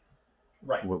of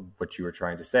what you were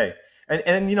trying to say. And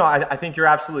I think you're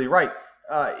absolutely right.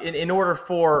 In order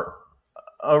for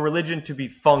a religion to be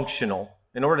functional,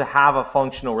 in order to have a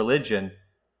functional religion,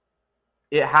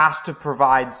 it has to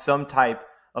provide some type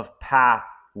of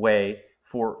pathway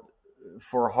for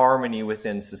harmony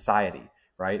within society,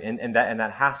 right? And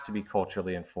that has to be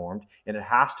culturally informed, and it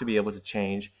has to be able to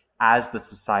change as the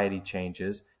society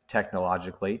changes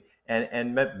technologically.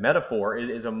 And metaphor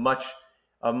is a much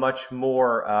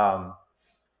more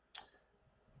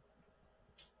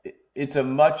it's a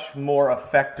much more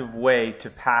effective way to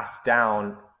pass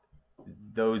down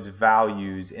those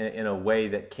values in a way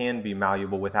that can be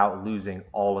malleable without losing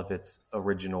all of its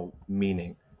original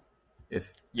meaning,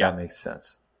 if that makes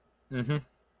sense. Mm-hmm.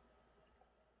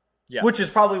 Yes. Which is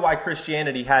probably why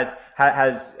Christianity has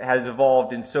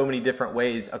evolved in so many different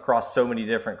ways across so many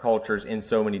different cultures in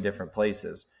so many different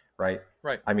places, right?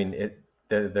 Right. I mean,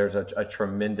 there's a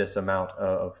tremendous amount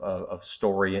of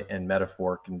story and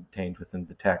metaphor contained within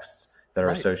the texts that are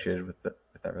associated with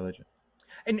that religion.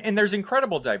 And there's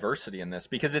incredible diversity in this,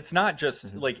 because it's not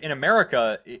just like in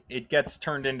America, it gets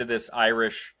turned into this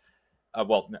Irish,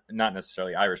 not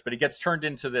necessarily Irish, but it gets turned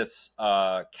into this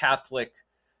Catholic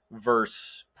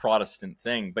versus Protestant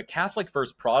thing. But Catholic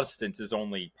versus Protestant is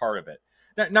only part of it.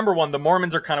 Number one, the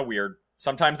Mormons are kind of weird.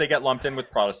 Sometimes they get lumped in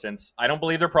with Protestants. I don't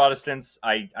believe they're Protestants.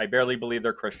 I barely believe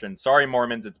they're Christian. Sorry,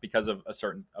 Mormons. It's because of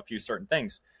a few certain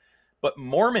things. But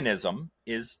Mormonism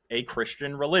is a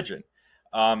Christian religion.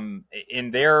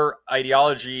 In their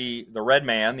ideology, the red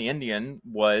man, the Indian,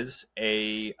 was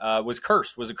a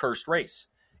cursed race.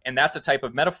 And that's a type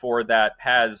of metaphor that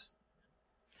has,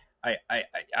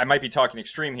 I might be talking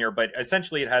extreme here, but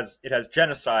essentially it has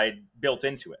genocide built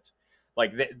into it.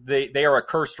 Like they are a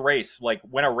cursed race. Like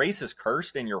when a race is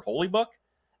cursed in your holy book,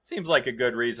 it seems like a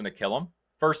good reason to kill them.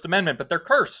 First Amendment, but they're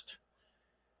cursed.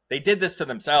 They did this to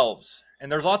themselves.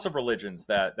 And there's lots of religions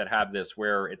that have this,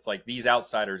 where it's like these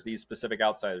outsiders, these specific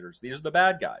outsiders, these are the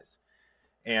bad guys.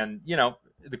 And,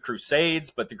 the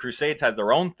Crusades, but the Crusades had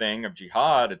their own thing of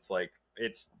jihad. It's like,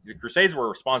 the Crusades were a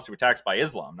response to attacks by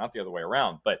Islam, not the other way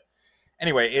around. But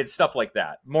anyway, it's stuff like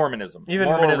that. Mormonism. Even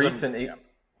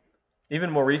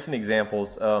more recent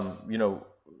examples,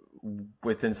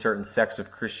 within certain sects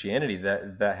of Christianity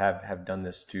that have done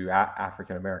this to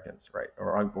African Americans, right?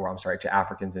 Or I'm sorry, to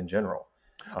Africans in general.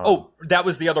 That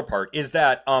was the other part. Is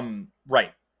that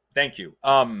right? Thank you.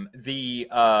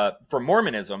 For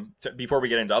Mormonism, before we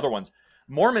get into other ones,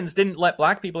 Mormons didn't let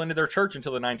black people into their church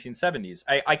until the 1970s.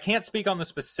 I can't speak on the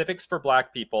specifics for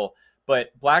black people,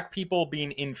 but black people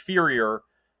being inferior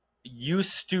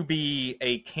used to be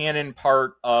a canon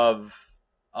part of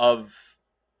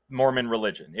Mormon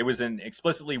religion. It was an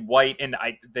explicitly white, and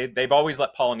they've always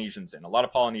let Polynesians in. A lot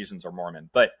of Polynesians are Mormon,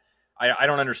 but I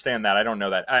don't understand that. I don't know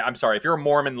that. I'm sorry. If you're a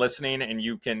Mormon listening and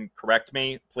you can correct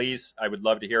me, please, I would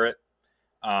love to hear it.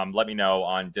 Let me know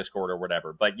on Discord or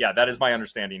whatever. But yeah, that is my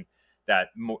understanding, that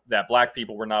black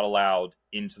people were not allowed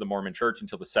into the Mormon church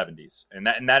until the 70s.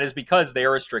 And that is because they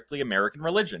are a strictly American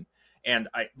religion. And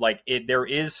there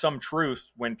is some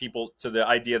truth when to the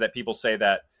idea that people say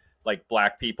that like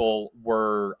black people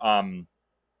were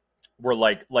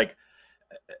like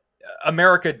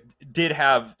America did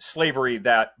have slavery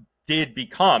that did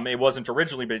become, it wasn't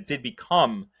originally, but it did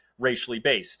become racially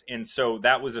based. And so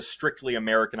that was a strictly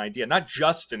American idea, not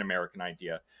just an American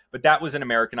idea, but that was an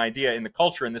American idea in the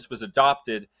culture. And this was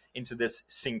adopted into this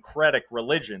syncretic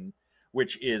religion,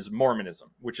 which is Mormonism,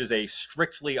 which is a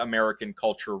strictly American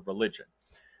culture religion,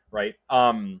 right?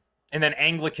 And then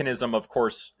Anglicanism, of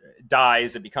course,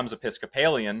 dies. It becomes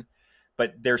Episcopalian,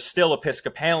 but there's still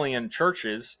Episcopalian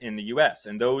churches in the U.S.,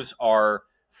 and those are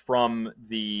from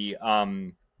the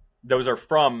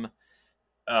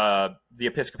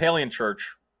Episcopalian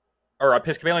Church or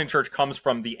Episcopalian church comes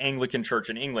from the Anglican church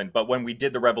in England. But when we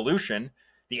did the revolution,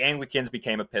 the Anglicans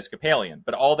became Episcopalian.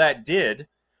 But all that did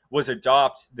was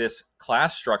adopt this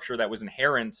class structure that was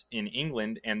inherent in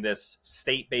England and this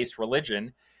state-based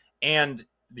religion. And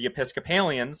the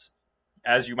Episcopalians,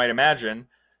 as you might imagine,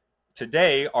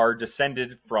 today are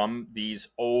descended from these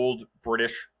old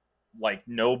British, like,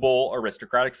 noble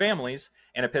aristocratic families.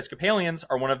 And Episcopalians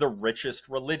are one of the richest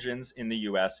religions in the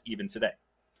U.S. even today.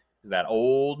 Is that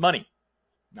old money,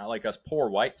 not like us poor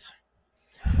whites.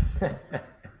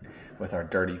 With our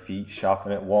dirty feet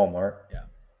shopping at Walmart. Yeah.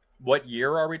 What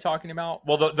year are we talking about?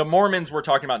 Well, the Mormons were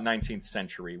talking about 19th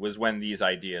century was when these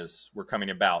ideas were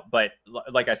coming about. But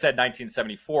like I said,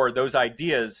 1974, those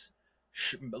ideas,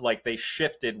 they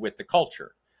shifted with the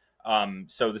culture.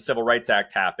 So the Civil Rights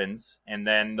Act happens, and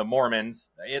then the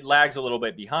Mormons, it lags a little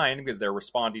bit behind because they're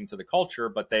responding to the culture,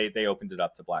 but they opened it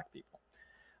up to black people.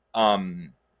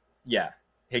 Yeah.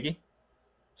 Higgy?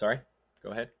 Sorry. Go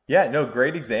ahead. Yeah, no,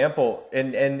 great example.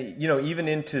 And even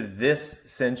into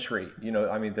this century,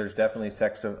 I mean, there's definitely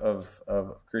sects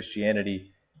of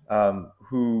Christianity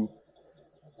who,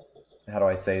 how do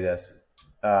I say this?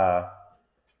 There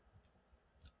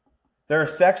are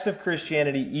sects of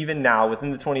Christianity even now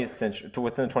within the 20th century,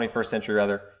 within the 21st century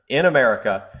rather, in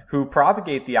America, who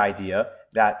propagate the idea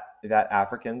that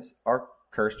Africans are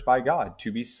cursed by God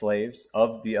to be slaves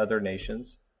of the other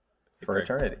nations for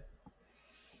eternity.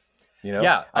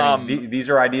 Yeah. I mean, these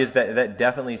are ideas that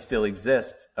definitely still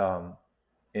exist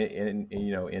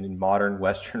in modern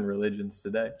Western religions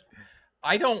today.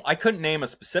 I couldn't name a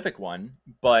specific one,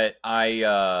 but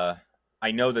I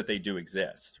know that they do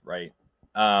exist, right?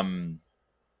 But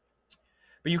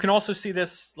you can also see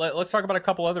this. Let's talk about a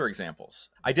couple other examples.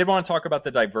 I did want to talk about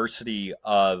the diversity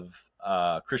of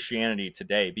Christianity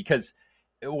today, because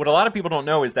what a lot of people don't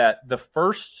know is that the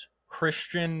first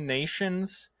Christian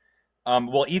nations,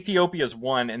 Ethiopia is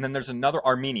one, and then there's another,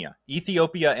 Armenia,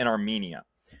 Ethiopia and Armenia.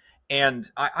 And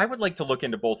I would like to look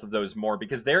into both of those more,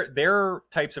 because their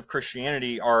types of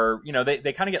Christianity are,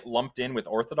 they kind of get lumped in with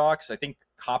Orthodox. I think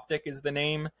Coptic is the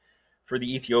name for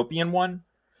the Ethiopian one.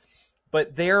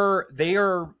 But they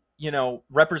are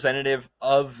representative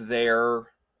of their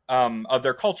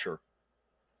culture,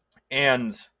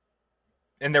 and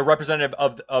they're representative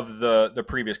of the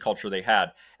previous culture they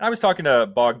had. And I was talking to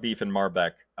Bog Beef and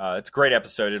Marbeck. It's a great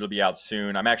episode. It'll be out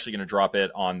soon. I'm actually going to drop it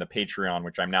on the Patreon,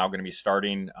 which I'm now going to be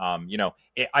starting. I'm not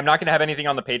going to have anything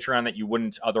on the Patreon that you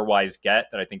wouldn't otherwise get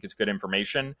that I think is good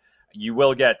information. You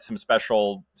will get some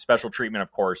special treatment,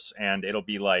 of course, and it'll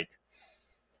be like,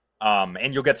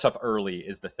 and you'll get stuff early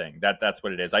is the thing. That's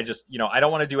what it is. I just, I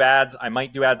don't want to do ads. I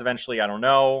might do ads eventually. I don't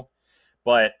know.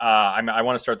 But I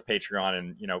want to start the Patreon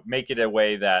and, make it a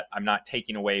way that I'm not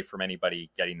taking away from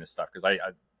anybody getting this stuff. Because I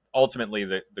ultimately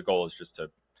the goal is just to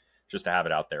have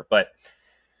it out there. But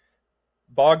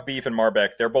Bog Beef and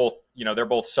Marbeck, they're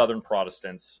both Southern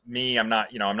Protestants. Me, I'm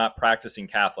not practicing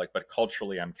Catholic, but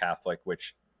culturally I'm Catholic,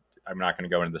 which I'm not going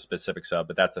to go into the specifics of,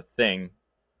 but that's a thing.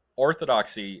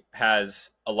 Orthodoxy has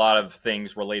a lot of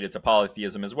things related to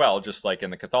polytheism as well, just like in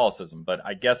the Catholicism. But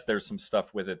I guess there's some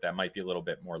stuff with it that might be a little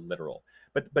bit more literal.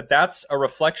 But that's a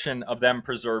reflection of them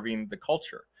preserving the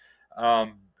culture.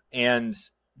 And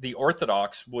the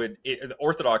Orthodox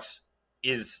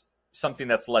is something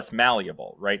that's less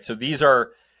malleable, right? So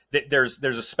there's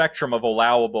a spectrum of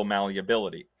allowable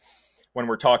malleability when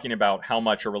we're talking about how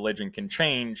much a religion can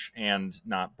change and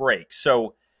not break.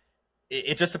 So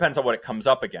it just depends on what it comes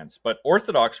up against. But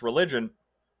Orthodox religion,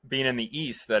 being in the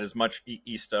East, that is much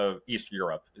east of East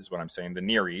Europe, is what I'm saying. The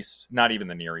Near East, not even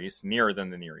the Near East, nearer than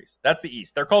the Near East. That's the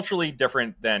East. They're culturally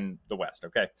different than the West,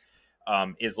 okay?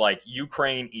 Is like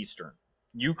Ukraine and east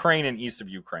of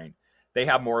Ukraine. They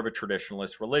have more of a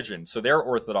traditionalist religion. So their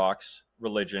Orthodox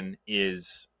religion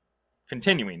is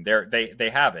continuing. They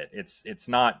have it. It's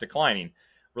not declining.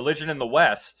 Religion in the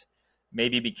West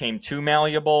maybe became too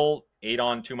malleable, ate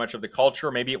on too much of the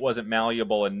culture. Maybe it wasn't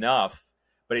malleable enough,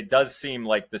 but it does seem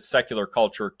like the secular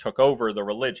culture took over the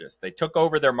religious. They took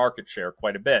over their market share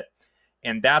quite a bit.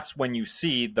 And that's when you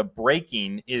see the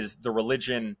breaking is the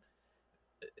religion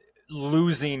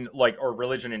losing, or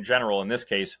religion in general, in this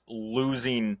case,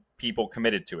 losing people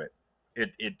committed to it.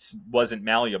 It wasn't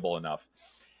malleable enough.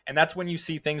 And that's when you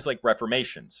see things like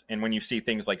reformations, and when you see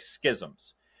things like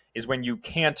schisms, is when you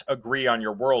can't agree on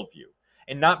your worldview.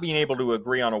 And not being able to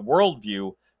agree on a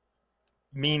worldview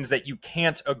means that you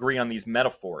can't agree on these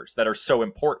metaphors that are so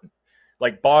important.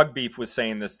 Like Bog Beef was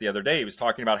saying this the other day. He was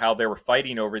talking about how they were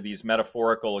fighting over these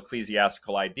metaphorical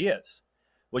ecclesiastical ideas.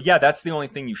 Well, yeah, that's the only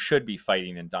thing you should be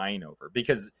fighting and dying over,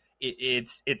 because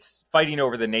it's fighting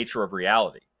over the nature of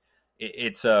reality.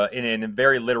 it's in a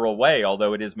very literal way,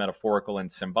 although it is metaphorical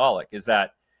and symbolic, is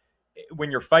that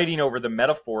when you're fighting over the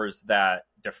metaphors that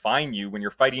define you, when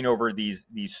you're fighting over these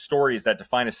stories that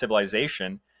define a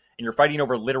civilization, and you're fighting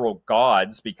over literal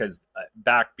gods, because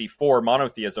back before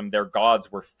monotheism, their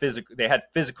gods were physical. They had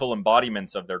physical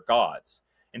embodiments of their gods.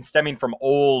 And stemming from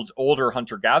older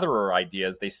hunter-gatherer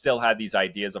ideas, they still had these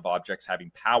ideas of objects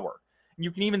having power. And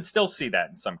you can even still see that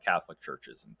in some Catholic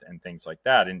churches and things like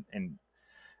that, and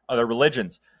other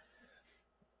religions.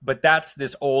 But that's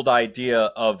this old idea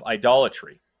of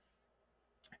idolatry.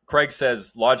 Craig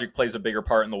says logic plays a bigger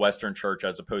part in the Western church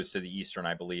as opposed to the Eastern,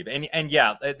 I believe. And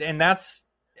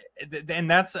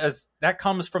that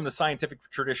comes from the scientific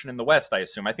tradition in the West, I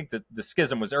assume. I think that the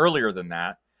schism was earlier than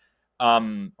that.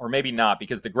 Or maybe not,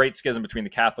 because the Great Schism between the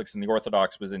Catholics and the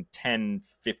Orthodox was in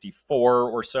 1054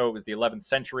 or so. It was the 11th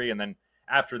century, and then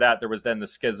after that, there was then the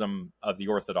schism of the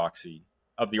Orthodox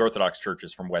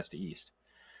churches from west to east.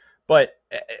 But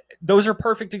those are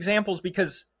perfect examples,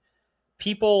 because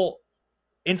people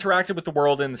interacted with the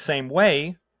world in the same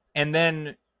way, and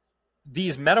then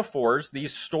these metaphors,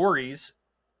 these stories,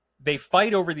 they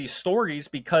fight over these stories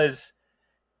because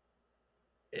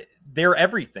they're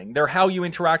everything. They're how you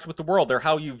interact with the world. They're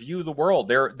how you view the world.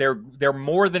 They're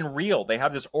more than real. They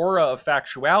have this aura of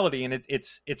factuality, and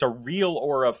it's a real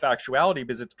aura of factuality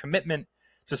because it's commitment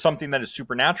to something that is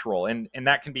supernatural, and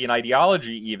that can be an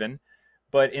ideology even.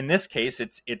 But in this case,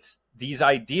 it's these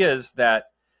ideas that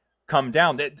come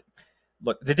down.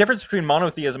 Look, the difference between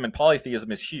monotheism and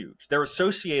polytheism is huge. They're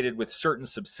associated with certain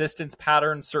subsistence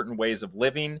patterns, certain ways of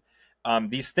living.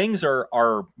 These things are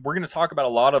we're going to talk about a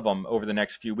lot of them over the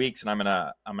next few weeks, and I'm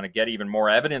gonna get even more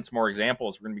evidence, more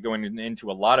examples. We're going to be going into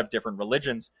a lot of different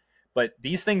religions, but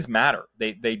these things matter.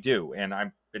 They do, and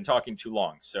I've been talking too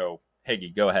long. So,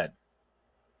 Hagee, go ahead.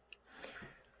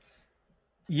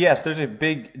 Yes, there's a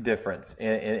big difference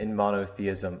in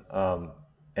monotheism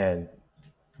and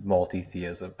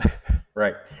multitheism,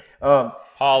 right?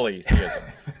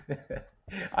 Polytheism.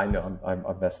 I know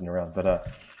I'm messing around, but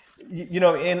in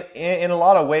a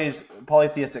lot of ways,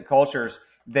 polytheistic cultures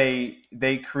they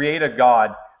create a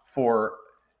god for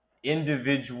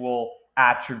individual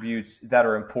attributes that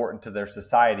are important to their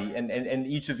society, and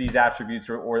each of these attributes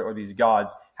or these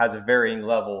gods has a varying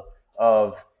level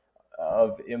of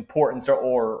importance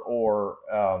or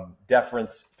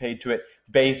deference paid to it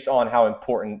based on how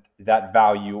important that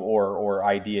value or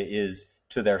idea is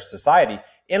to their society.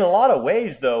 In a lot of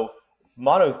ways, though,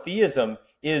 monotheism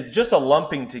is just a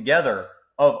lumping together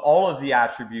of all of the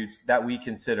attributes that we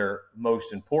consider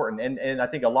most important. And I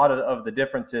think a lot of the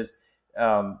differences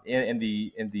in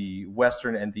the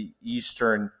Western and the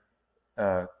Eastern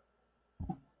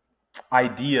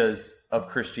ideas of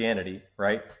Christianity,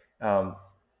 right,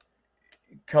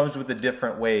 comes with the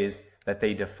different ways that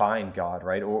they define God,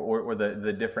 right, or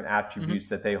the different attributes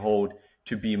that they hold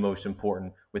to be most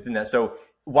important within that. So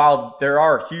while there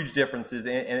are huge differences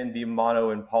in the mono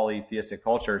and polytheistic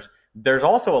cultures, there's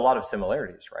also a lot of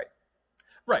similarities, right?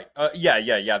 Right.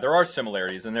 Yeah. There are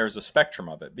similarities, and there's a spectrum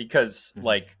of it, because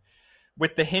like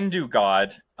with the Hindu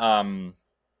god,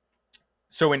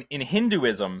 so in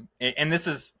Hinduism, and this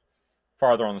is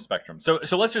farther on the spectrum. So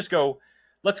let's go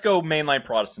mainline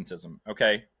Protestantism.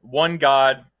 Okay. One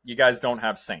God, you guys don't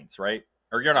have saints, right?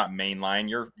 Or you're not mainline.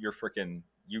 You're freaking,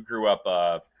 you grew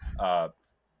up,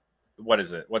 what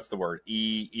is it? What's the word?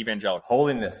 Evangelical.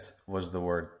 Holiness was the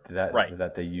word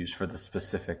that they used for the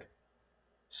specific.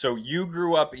 So you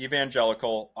grew up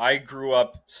evangelical. I grew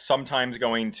up sometimes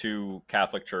going to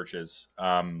Catholic churches.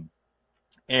 But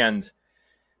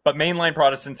mainline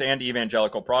Protestants and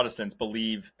evangelical Protestants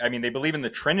believe in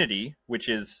the Trinity, which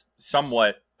is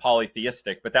somewhat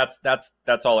polytheistic, but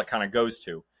that's all it kind of goes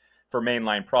to for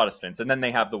mainline Protestants. And then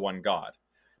they have the one God.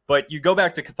 But you go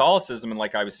back to Catholicism, and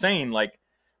like I was saying, like,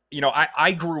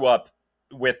 I grew up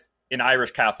with an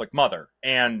Irish Catholic mother,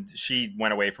 and she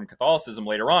went away from Catholicism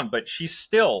later on, but she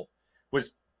still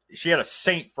she had a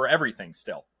saint for everything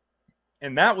still.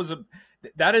 And that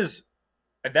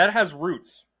has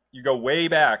roots. You go way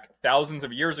back thousands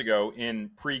of years ago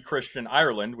in pre-Christian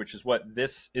Ireland, which is what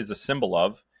this is a symbol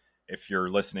of. If you're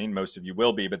listening, most of you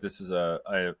will be, but this is a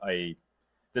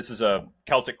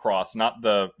Celtic cross,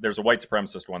 there's a white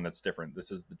supremacist one that's different.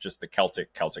 This is just the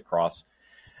Celtic cross.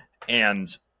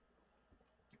 And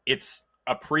it's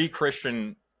a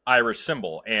pre-Christian Irish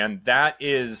symbol. And that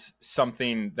is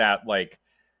something that, like,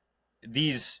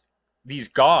 these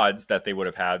gods that they would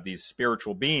have had, these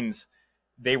spiritual beings,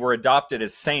 they were adopted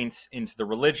as saints into the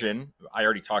religion. I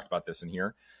already talked about this in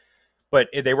here, but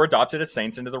they were adopted as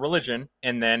saints into the religion.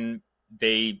 And then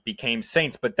they became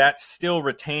saints, but that still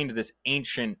retained this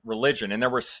ancient religion. And there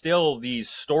were still these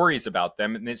stories about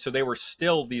them. And so they were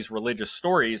still these religious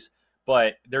stories,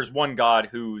 but there's one God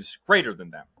who's greater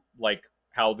than them, like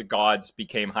how the gods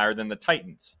became higher than the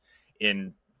Titans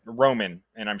in Roman.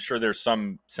 And I'm sure there's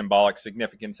some symbolic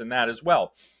significance in that as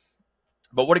well.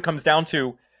 But what it comes down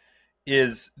to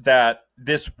is that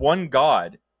this one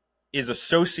God is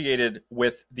associated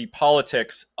with the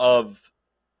politics of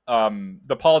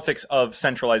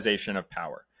centralization of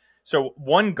power. So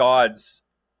one God's,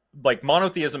 like,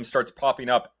 monotheism starts popping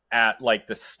up at like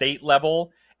the state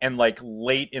level and like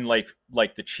late in like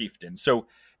the chieftain. So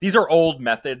these are old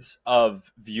methods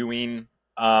of viewing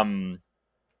the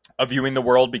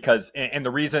world, because, and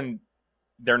the reason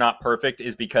they're not perfect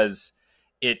is because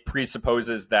it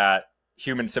presupposes that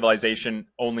human civilization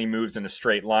only moves in a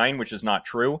straight line, which is not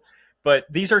true. But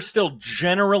these are still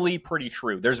generally pretty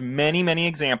true. There's many, many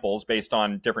examples based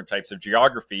on different types of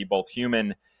geography, both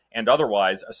human and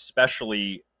otherwise,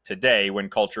 especially today when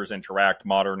cultures interact,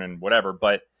 modern and whatever.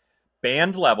 But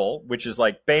band level, which is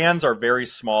like, bands are very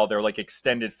small. They're like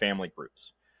extended family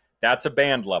groups. That's a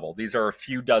band level. These are a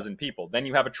few dozen people. Then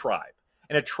you have a tribe.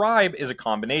 And a tribe is a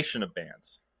combination of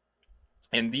bands.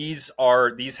 And these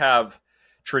have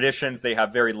traditions. They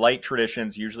have very light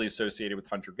traditions, usually associated with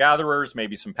hunter-gatherers,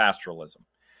 maybe some pastoralism.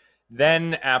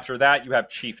 Then after that, you have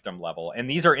chiefdom level. And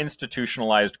these are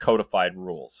institutionalized, codified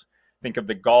rules. Think of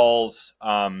the Gauls.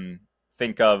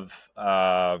 Think of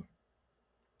the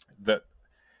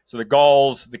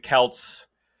Gauls, the Celts.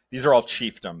 These are all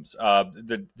chiefdoms.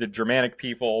 The Germanic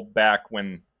people, back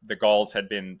when the Gauls had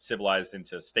been civilized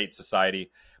into state society.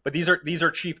 But these are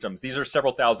chiefdoms. These are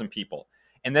several thousand people.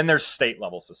 And then there's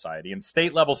state-level society. And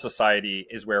state-level society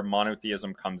is where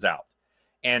monotheism comes out.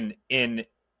 And in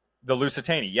the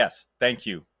Lusitania, yes, thank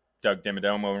you, Doug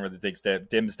Dimmadome, over the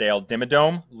Dimsdale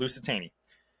Dimmadome, Lusitania.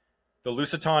 The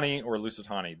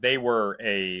Lusitani, they were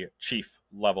a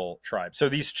chief-level tribe. So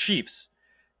these chiefs,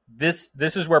 this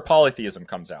is where polytheism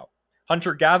comes out.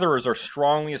 Hunter-gatherers are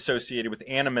strongly associated with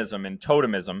animism and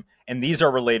totemism, and these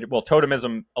are related, well,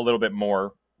 totemism a little bit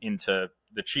more into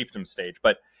the chiefdom stage,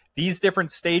 but these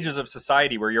different stages of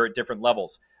society where you're at different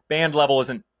levels. Band level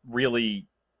isn't really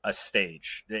a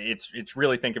stage. It's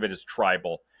really, think of it as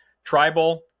tribal.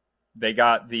 Tribal, they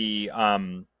got the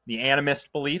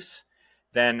animist beliefs.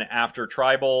 Then after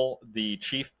tribal, the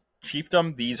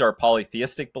chiefdom, these are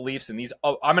polytheistic beliefs. And these,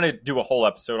 I'm going to do a whole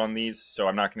episode on these, so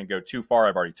I'm not going to go too far.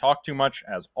 I've already talked too much.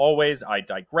 As always, I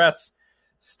digress.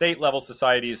 State level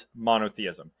societies,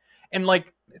 monotheism. And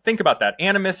like, think about that.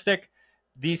 Animistic,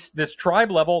 this tribe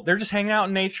level, they're just hanging out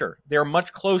in nature. They're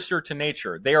much closer to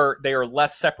nature. They are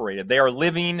less separated. They are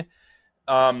living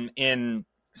in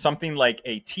something like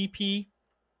a teepee.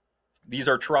 These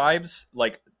are tribes,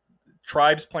 like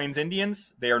tribes, Plains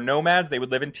Indians. They are nomads. They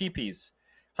would live in teepees.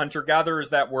 Hunter-gatherers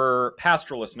that were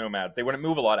pastoralist nomads. They wouldn't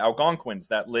move a lot. Algonquins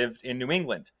that lived in New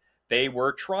England. They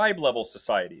were tribe-level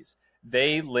societies.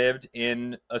 They lived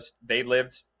in a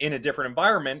different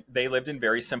environment. They lived in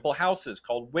very simple houses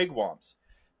called wigwams.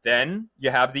 Then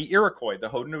you have the Iroquois, the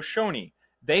Haudenosaunee.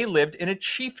 They lived in a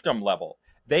chiefdom level.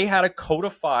 They had a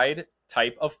codified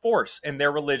type of force. And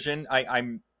their religion,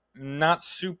 I'm not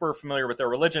super familiar with their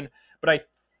religion, but I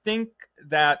think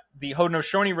that the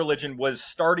Haudenosaunee religion was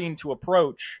starting to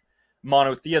approach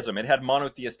monotheism. It had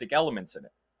monotheistic elements in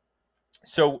it.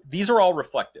 So these are all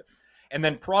reflective. And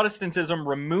then Protestantism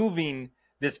removing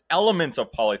this element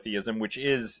of polytheism, which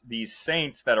is these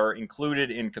saints that are included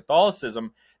in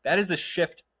Catholicism, that is a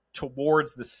shift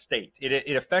towards the state.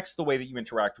 It affects the way that you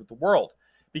interact with the world.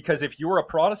 Because if you're a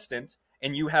Protestant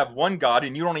and you have one God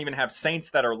and you don't even have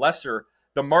saints that are lesser,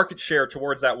 the market share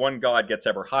towards that one God gets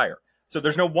ever higher. So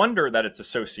there's no wonder that it's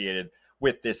associated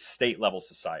with this state-level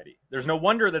society. There's no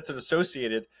wonder that's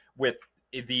associated with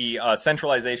the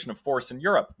centralization of force in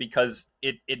Europe, because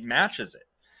it matches it.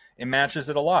 It matches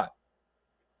it a lot.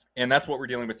 And that's what we're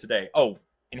dealing with today. Oh,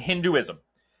 and Hinduism,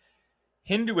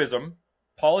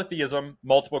 polytheism,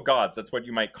 multiple gods. That's what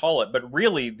you might call it. But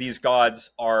really, these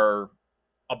gods are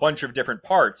a bunch of different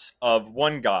parts of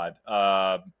one god.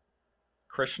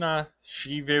 Krishna,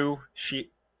 Shivu,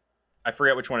 I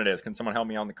forget which one it is. Can someone help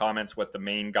me out in the comments what the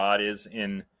main god is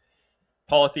in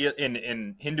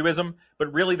in Hinduism?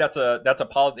 But really, it's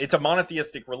a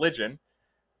monotheistic religion,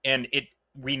 and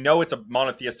we know it's a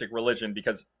monotheistic religion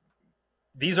because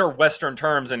these are Western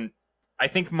terms, and I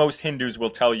think most Hindus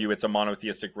will tell you it's a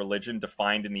monotheistic religion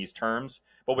defined in these terms.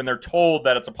 But when they're told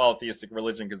that it's a polytheistic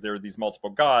religion because there are these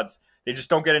multiple gods, they just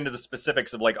don't get into the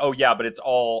specifics of like, oh yeah, but it's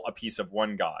all a piece of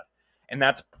one god. And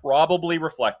that's probably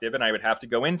reflective, and I would have to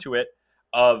go into it,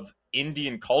 of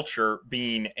Indian culture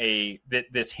being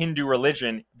this Hindu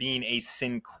religion being a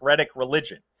syncretic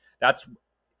religion. That's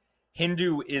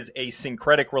Hindu is a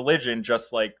syncretic religion,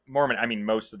 just like Mormon. I mean,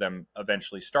 most of them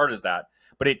eventually start as that,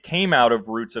 but it came out of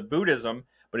roots of Buddhism,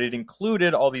 but it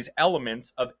included all these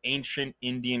elements of ancient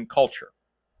Indian culture.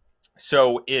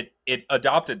 So it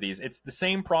adopted these. It's the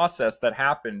same process that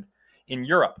happened in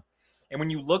Europe. And when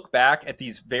you look back at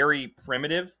these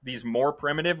more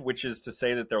primitive, which is to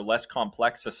say that they're less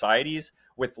complex societies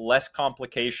with less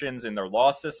complications in their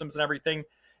law systems and everything,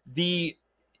 the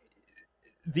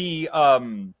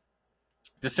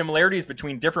similarities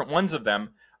between different ones of them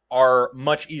are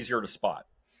much easier to spot.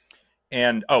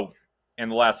 And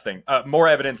the last thing, more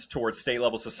evidence towards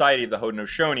state-level society of the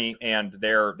Haudenosaunee, and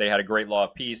they had a great law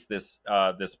of peace. This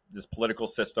political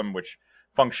system, which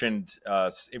functioned,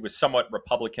 it was somewhat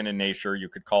Republican in nature, you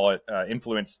could call it,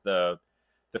 influenced the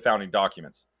founding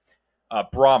documents.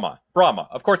 Brahma,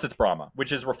 of course, it's Brahma,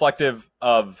 which is reflective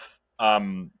of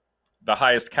the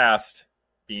highest caste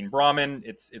being Brahmin.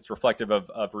 It's reflective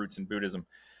of roots in Buddhism.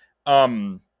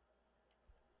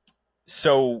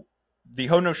 So the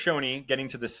Haudenosaunee, getting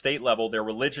to the state level, their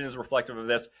religion is reflective of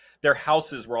this. Their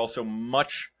houses were also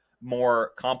much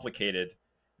more complicated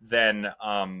than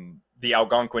the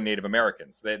Algonquin Native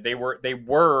Americans. They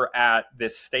were at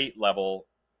this state level,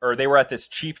 or they were at this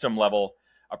chiefdom level,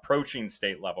 approaching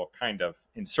state level, kind of,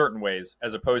 in certain ways,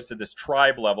 as opposed to this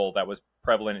tribe level that was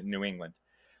prevalent in New England.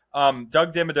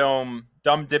 Doug Dimmadome,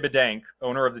 Dum Dibbadank,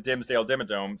 owner of the Dimsdale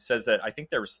Dimmadome, says that I think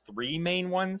there's 3 main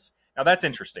ones. Now that's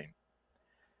interesting.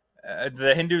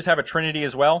 The Hindus have a trinity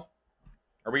as well.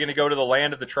 Are we going to go to the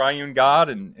land of the triune God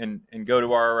and go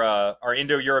to our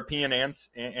Indo-European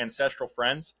ancestral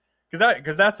friends?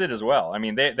 Because that's it as well. I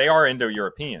mean, they are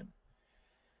Indo-European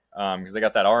because they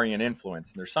got that Aryan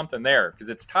influence, and there's something there because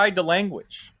it's tied to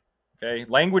language. Okay,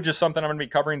 language is something I'm going to be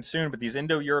covering soon, but these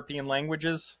Indo-European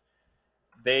languages,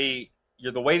 the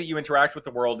way that you interact with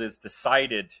the world is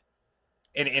decided,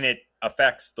 and it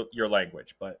affects your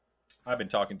language. But I've been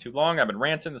talking too long. I've been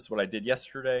ranting. This is what I did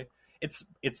yesterday.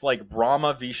 It's like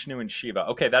Brahma, Vishnu, and Shiva.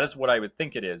 Okay, that is what I would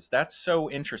think it is. That's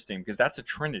so interesting because that's a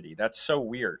trinity. That's so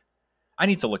weird. I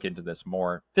need to look into this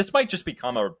more. This might just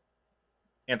become a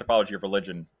Anthropology of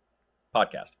Religion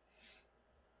podcast.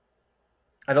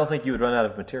 I don't think you would run out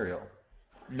of material.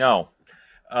 No.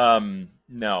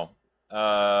 No.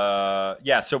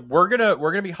 Yeah, so we're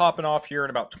gonna be hopping off here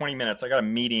in about 20 minutes. I got a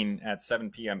meeting at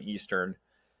 7 p.m. Eastern.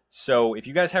 So if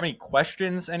you guys have any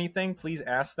questions, anything, please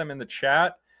ask them in the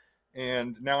chat.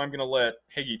 And now I'm gonna let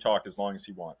Higgy talk as long as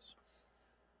he wants.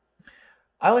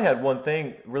 I only had one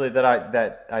thing really that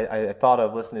I thought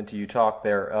of listening to you talk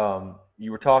there.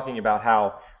 You were talking about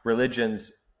how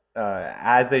religions,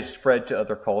 as they spread to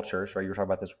other cultures, right? You were talking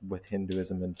about this with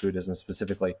Hinduism and Buddhism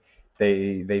specifically.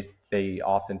 They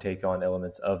often take on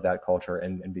elements of that culture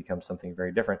and become something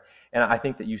very different. And I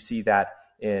think that you see that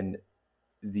in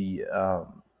the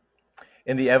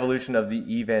evolution of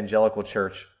the evangelical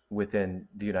church within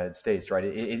the United States, right?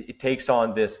 It takes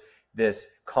on this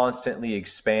constantly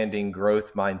expanding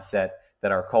growth mindset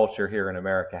that our culture here in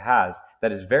America has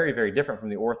that is very, very different from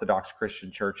the Orthodox Christian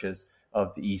churches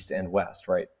of the East and West,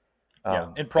 right?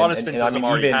 And Protestantism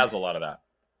already has a lot of that.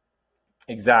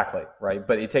 Exactly, right?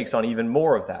 But it takes on even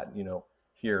more of that,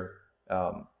 here,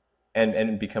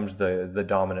 and becomes the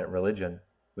dominant religion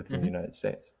within the United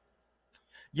States.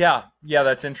 Yeah,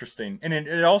 that's interesting. And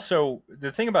it also,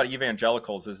 the thing about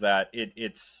evangelicals is that it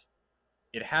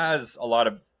has a lot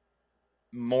of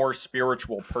more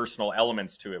spiritual, personal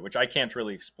elements to it, which I can't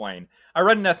really explain. I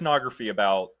read an ethnography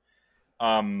about,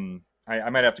 I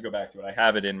might have to go back to it. I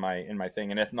have it in my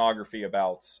thing, an ethnography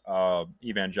about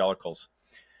evangelicals.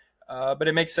 But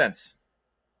it makes sense.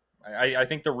 I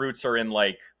think the roots are in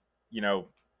the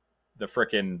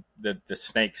frickin' the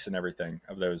snakes and everything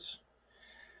of those,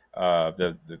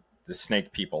 the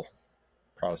snake people,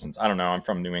 Protestants. I don't know. I'm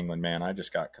from New England, man. I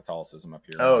just got Catholicism up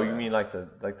here. Oh, you mean like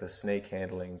the snake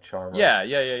handling charmer? Yeah,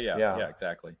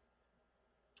 exactly.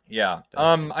 Yeah.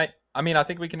 I mean, I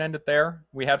think we can end it there.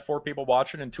 We had 4 people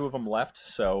watching and 2 of them left.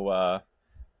 So,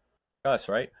 us,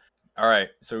 right? All right.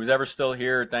 So who's ever still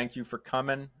here, thank you for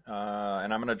coming.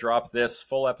 And I'm going to drop this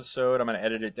full episode. I'm going to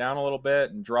edit it down a little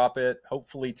bit and drop it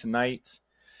hopefully tonight.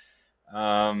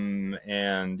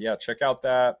 And yeah, check out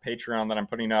that Patreon that I'm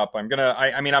putting up.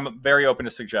 I'm very open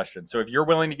to suggestions. So if you're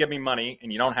willing to give me money,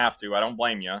 and you don't have to, I don't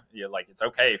blame you. It's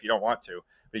okay if you don't want to,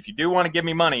 but if you do want to give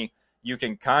me money, you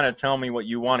can kind of tell me what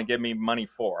you want to give me money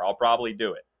for. I'll probably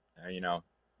do it. Yeah,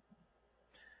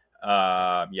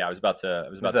 I was about to.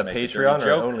 Is that Patreon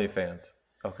or OnlyFans?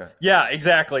 Okay. Yeah,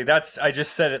 exactly. I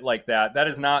just said it like that. That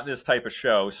is not this type of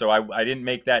show. So I didn't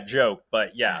make that joke,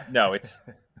 but yeah, no, it's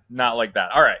not like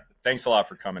that. All right. Thanks a lot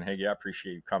for coming, Hagee. I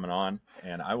appreciate you coming on,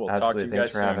 and I will talk to Absolutely. you Thanks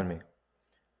guys for soon. having me.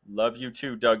 Love you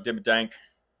too, Doug Dimmadank.